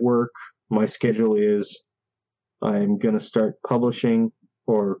not at work, my schedule is I'm going to start publishing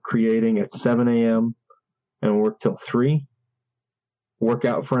or creating at 7 a.m. and work till 3, work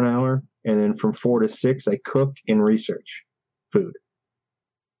out for an hour, and then from 4 to 6, I cook and research food.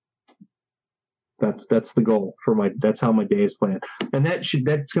 That's the goal that's how my day is planned. And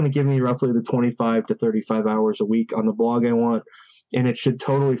that's going to give me roughly the 25 to 35 hours a week on the blog I want. And it should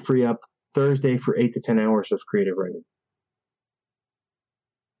totally free up Thursday for 8 to 10 hours of creative writing.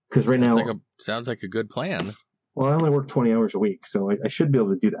 Because right now, sounds like a good plan. Well, I only work 20 hours a week, so I should be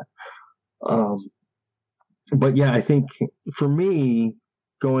able to do that. But yeah, I think for me,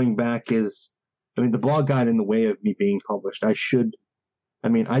 going back the blog got in the way of me being published. I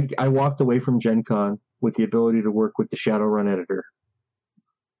walked away from Gen Con with the ability to work with the Shadowrun editor.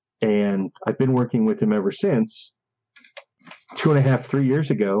 And I've been working with him ever since. 2.5, 3 years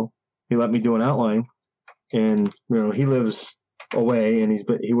ago, he let me do an outline. And, he lives away and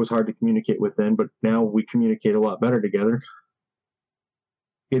he was hard to communicate with then, but now we communicate a lot better together.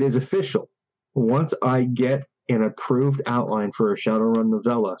 It is official. Once I get an approved outline for a Shadowrun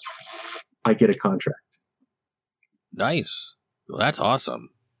novella, I get a contract. Nice. Well, that's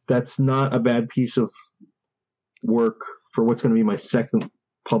awesome. That's not a bad piece of work for what's going to be my second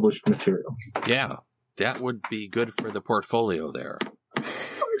published material. Yeah, that would be good for the portfolio there.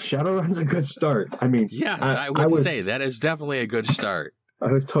 Shadowrun's a good start. Yes, I would say that is definitely a good start.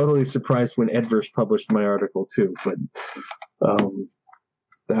 I was totally surprised when Edverse published my article too, but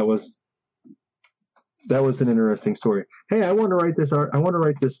that was an interesting story. Hey, I want to write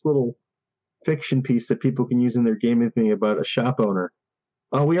this little fiction piece that people can use in their game with me about a shop owner.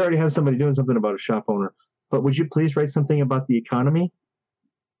 Oh, we already have somebody doing something about a shop owner, but would you please write something about the economy?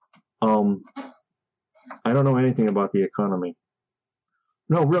 I don't know anything about the economy.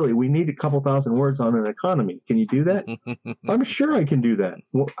 No, really, we need a couple thousand words on an economy. Can you do that? I'm sure I can do that.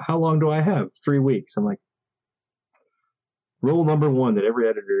 Well, how long do I have? 3 weeks. I'm like, rule number 1 that every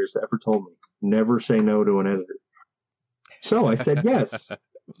editor has ever told me, never say no to an editor. So I said yes.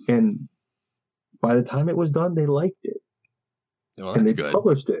 And by the time it was done, they liked it. Well, that's good. They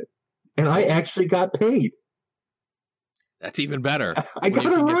published it. And I actually got paid. That's even better. I got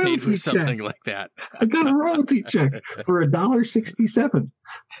a royalty check. Something like that. I got a royalty check for $1.67.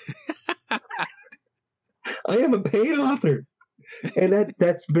 I am a paid author. And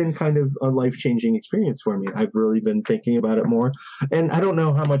that's been kind of a life-changing experience for me. I've really been thinking about it more. And I don't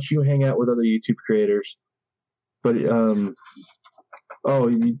know how much you hang out with other YouTube creators, but you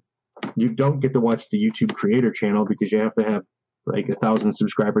don't get to watch the YouTube creator channel because you have to have like 1,000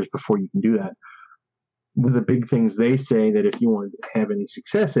 subscribers before you can do that. One of the big things they say that if you want to have any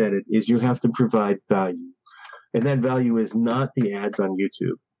success at it is you have to provide value. And that value is not the ads on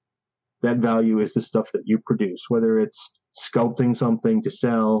YouTube. That value is the stuff that you produce, whether it's sculpting something to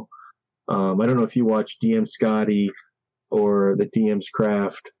sell. I don't know if you watch DM Scotty or the DM's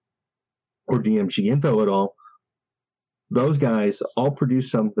Craft or DMG Info at all. Those guys all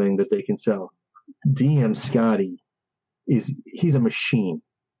produce something that they can sell. DM Scotty he's a machine.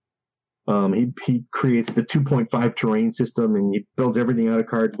 He creates the 2.5 terrain system and he builds everything out of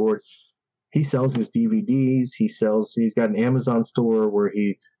cardboard. He sells his DVDs. He's got an Amazon store where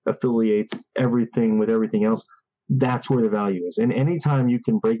he affiliates everything with everything else. That's where the value is. And anytime you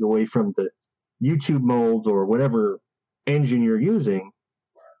can break away from the YouTube mold or whatever engine you're using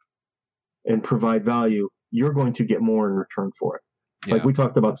and provide value, you're going to get more in return for it. Yeah. Like we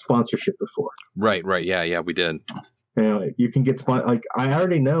talked about sponsorship before. Right. Yeah, we did. You can get like I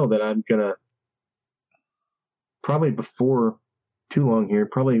already know that I'm gonna probably before too long here,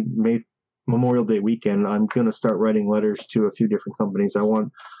 probably Memorial Day weekend, I'm gonna start writing letters to a few different companies.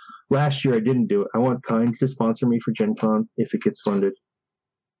 Last year I didn't do it. I want Kind to sponsor me for Gen Con if it gets funded.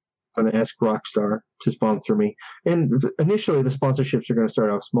 I'm gonna ask Rockstar to sponsor me. And initially the sponsorships are gonna start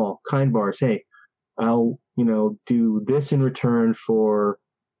off small. Kind bars, hey, I'll do this in return for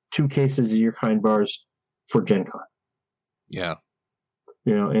 2 cases of your Kind bars for Gen Con. Yeah.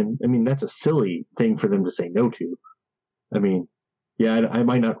 And I mean, that's a silly thing for them to say no to. I mean, yeah, I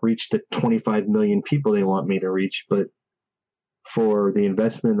might not reach the 25 million people they want me to reach, but for the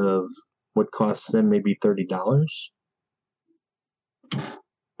investment of what costs them maybe $30,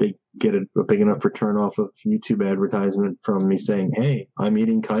 they get a big enough return off of YouTube advertisement from me saying, "Hey, I'm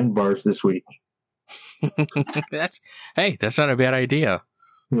eating Kind bars this week." That's not a bad idea.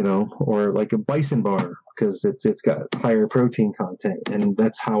 You know, or like a Bison bar, because it's got higher protein content, and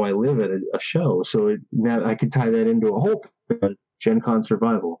that's how I live at a show. So now I could tie that into a whole thing, Gen Con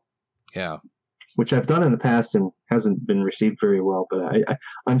Survival. Yeah. Which I've done in the past and hasn't been received very well, but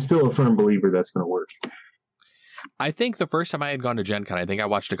I'm still a firm believer that's going to work. I think the first time I had gone to Gen Con, I think I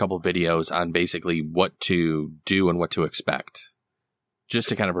watched a couple of videos on basically what to do and what to expect, just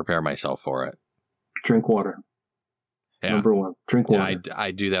to kind of prepare myself for it. Drink water. Yeah. Number one, drink water. Yeah,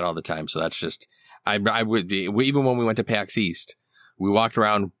 I do that all the time. So that's just, I would be, even when we went to PAX East, we walked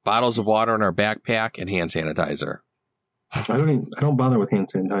around bottles of water in our backpack and hand sanitizer. I don't bother with hand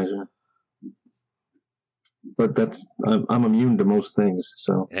sanitizer, but I'm immune to most things.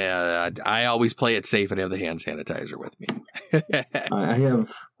 So yeah, I always play it safe and have the hand sanitizer with me.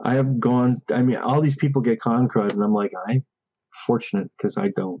 I have gone. I mean, all these people get con crud, and I'm like, I'm fortunate because I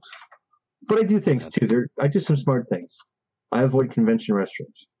don't. But I do things too. I do some smart things. I avoid convention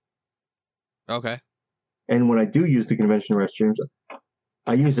restrooms. Okay. And when I do use the convention restrooms,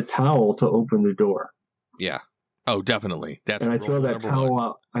 I use a towel to open the door. Yeah. Oh, definitely. And I throw that towel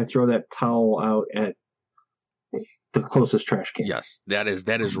out. I throw that towel out at the closest trash can. Yes, that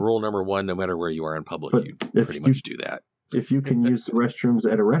is rule number one. No matter where you are in public, but you pretty much do that. If you can use the restrooms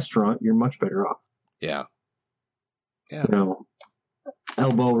at a restaurant, you're much better off. Yeah. Yeah. You know,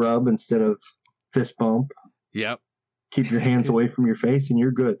 elbow rub instead of fist bump. Yep. Keep your hands away from your face and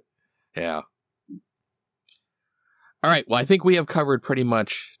you're good. Yeah. All right. Well, I think we have covered pretty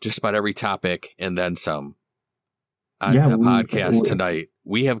much just about every topic and then some on the podcast tonight.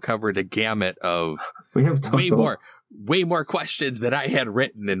 We have covered a gamut of way more questions than I had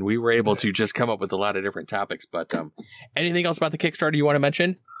written, and we were able to just come up with a lot of different topics. But anything else about the Kickstarter you want to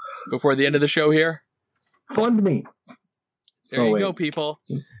mention before the end of the show here? Fund me. There you go, people.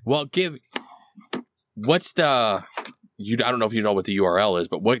 Well, I don't know if you know what the URL is,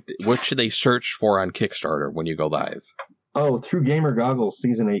 but what should they search for on Kickstarter when you go live? Oh, Through Gamer Goggles,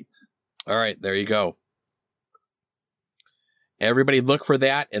 Season 8. All right, there you go. Everybody look for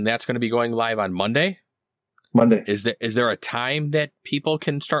that, and that's going to be going live on Monday. Monday. Is there a time that people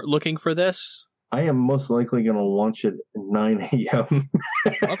can start looking for this? I am most likely going to launch it at 9 a.m.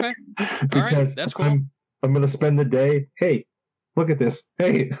 Okay. All right, that's cool. I'm going to spend the day, hey, look at this.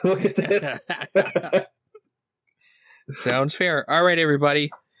 Hey, look at this. Sounds fair. All right, everybody.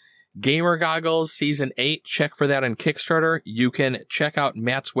 Gamer Goggles Season 8. Check for that on Kickstarter. You can check out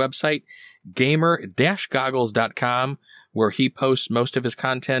Matt's website, gamer-goggles.com, where he posts most of his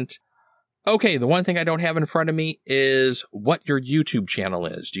content. Okay, the one thing I don't have in front of me is what your YouTube channel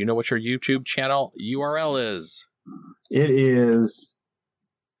is. Do you know what your YouTube channel URL is? It is...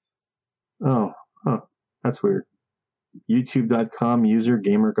 that's weird. YouTube.com user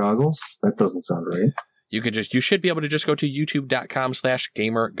Gamer Goggles. That doesn't sound right. You should be able to just go to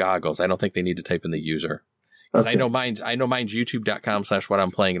youtube.com/gamergoggles. I don't think they need to type in the user. Because okay. I know mine's youtube.com/what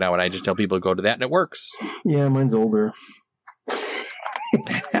I'm playing now, and I just tell people to go to that and it works. Yeah, mine's older.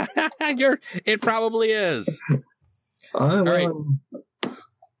 It probably is. All right.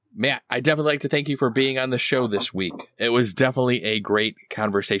 Matt, I definitely like to thank you for being on the show this week. It was definitely a great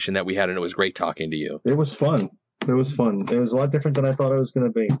conversation that we had, and it was great talking to you. It was fun. It was fun. It was a lot different than I thought it was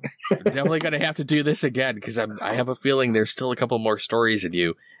going to be. I'm definitely going to have to do this again because I have a feeling there's still a couple more stories in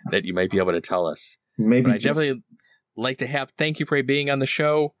you that you might be able to tell us. Maybe. But I definitely like to thank you for being on the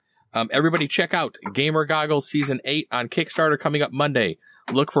show. Everybody check out Gamer Goggles Season 8 on Kickstarter coming up Monday.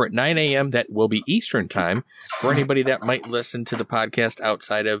 Look for it 9 a.m. That will be Eastern time for anybody that might listen to the podcast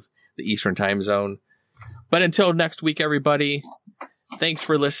outside of the Eastern time zone. But until next week, everybody, thanks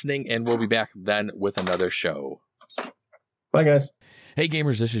for listening, and we'll be back then with another show. Bye, guys. Hey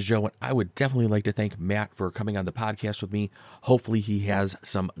gamers, this is Joe, and I would definitely like to thank Matt for coming on the podcast with me. Hopefully he has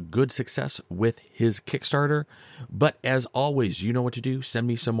some good success with his Kickstarter. But as always, you know what to do. Send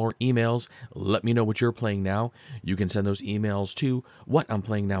me some more emails. Let me know what you're playing now. You can send those emails to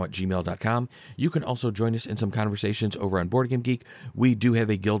whatimplayingnow@gmail.com. You can also join us in some conversations over on Board Game Geek. We do have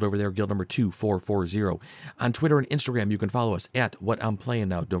a guild over there, guild number 2440. On Twitter and Instagram, you can follow us at What I'm Playing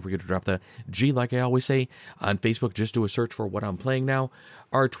Now. Don't forget to drop the G like I always say. On Facebook, just do a search for What I'm Playing Playing Now.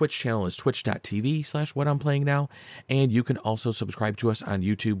 Our Twitch channel is twitch.tv/whatimplayingnow. And you can also subscribe to us on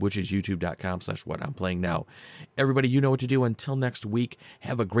YouTube, which is youtube.com/whatimplayingnow. Everybody, you know what to do. Until next week,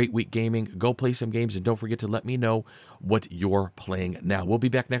 have a great week gaming. Go play some games, and don't forget to let me know what you're playing now. We'll be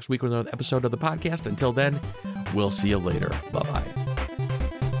back next week with another episode of the podcast. Until then, we'll see you later. Bye-bye.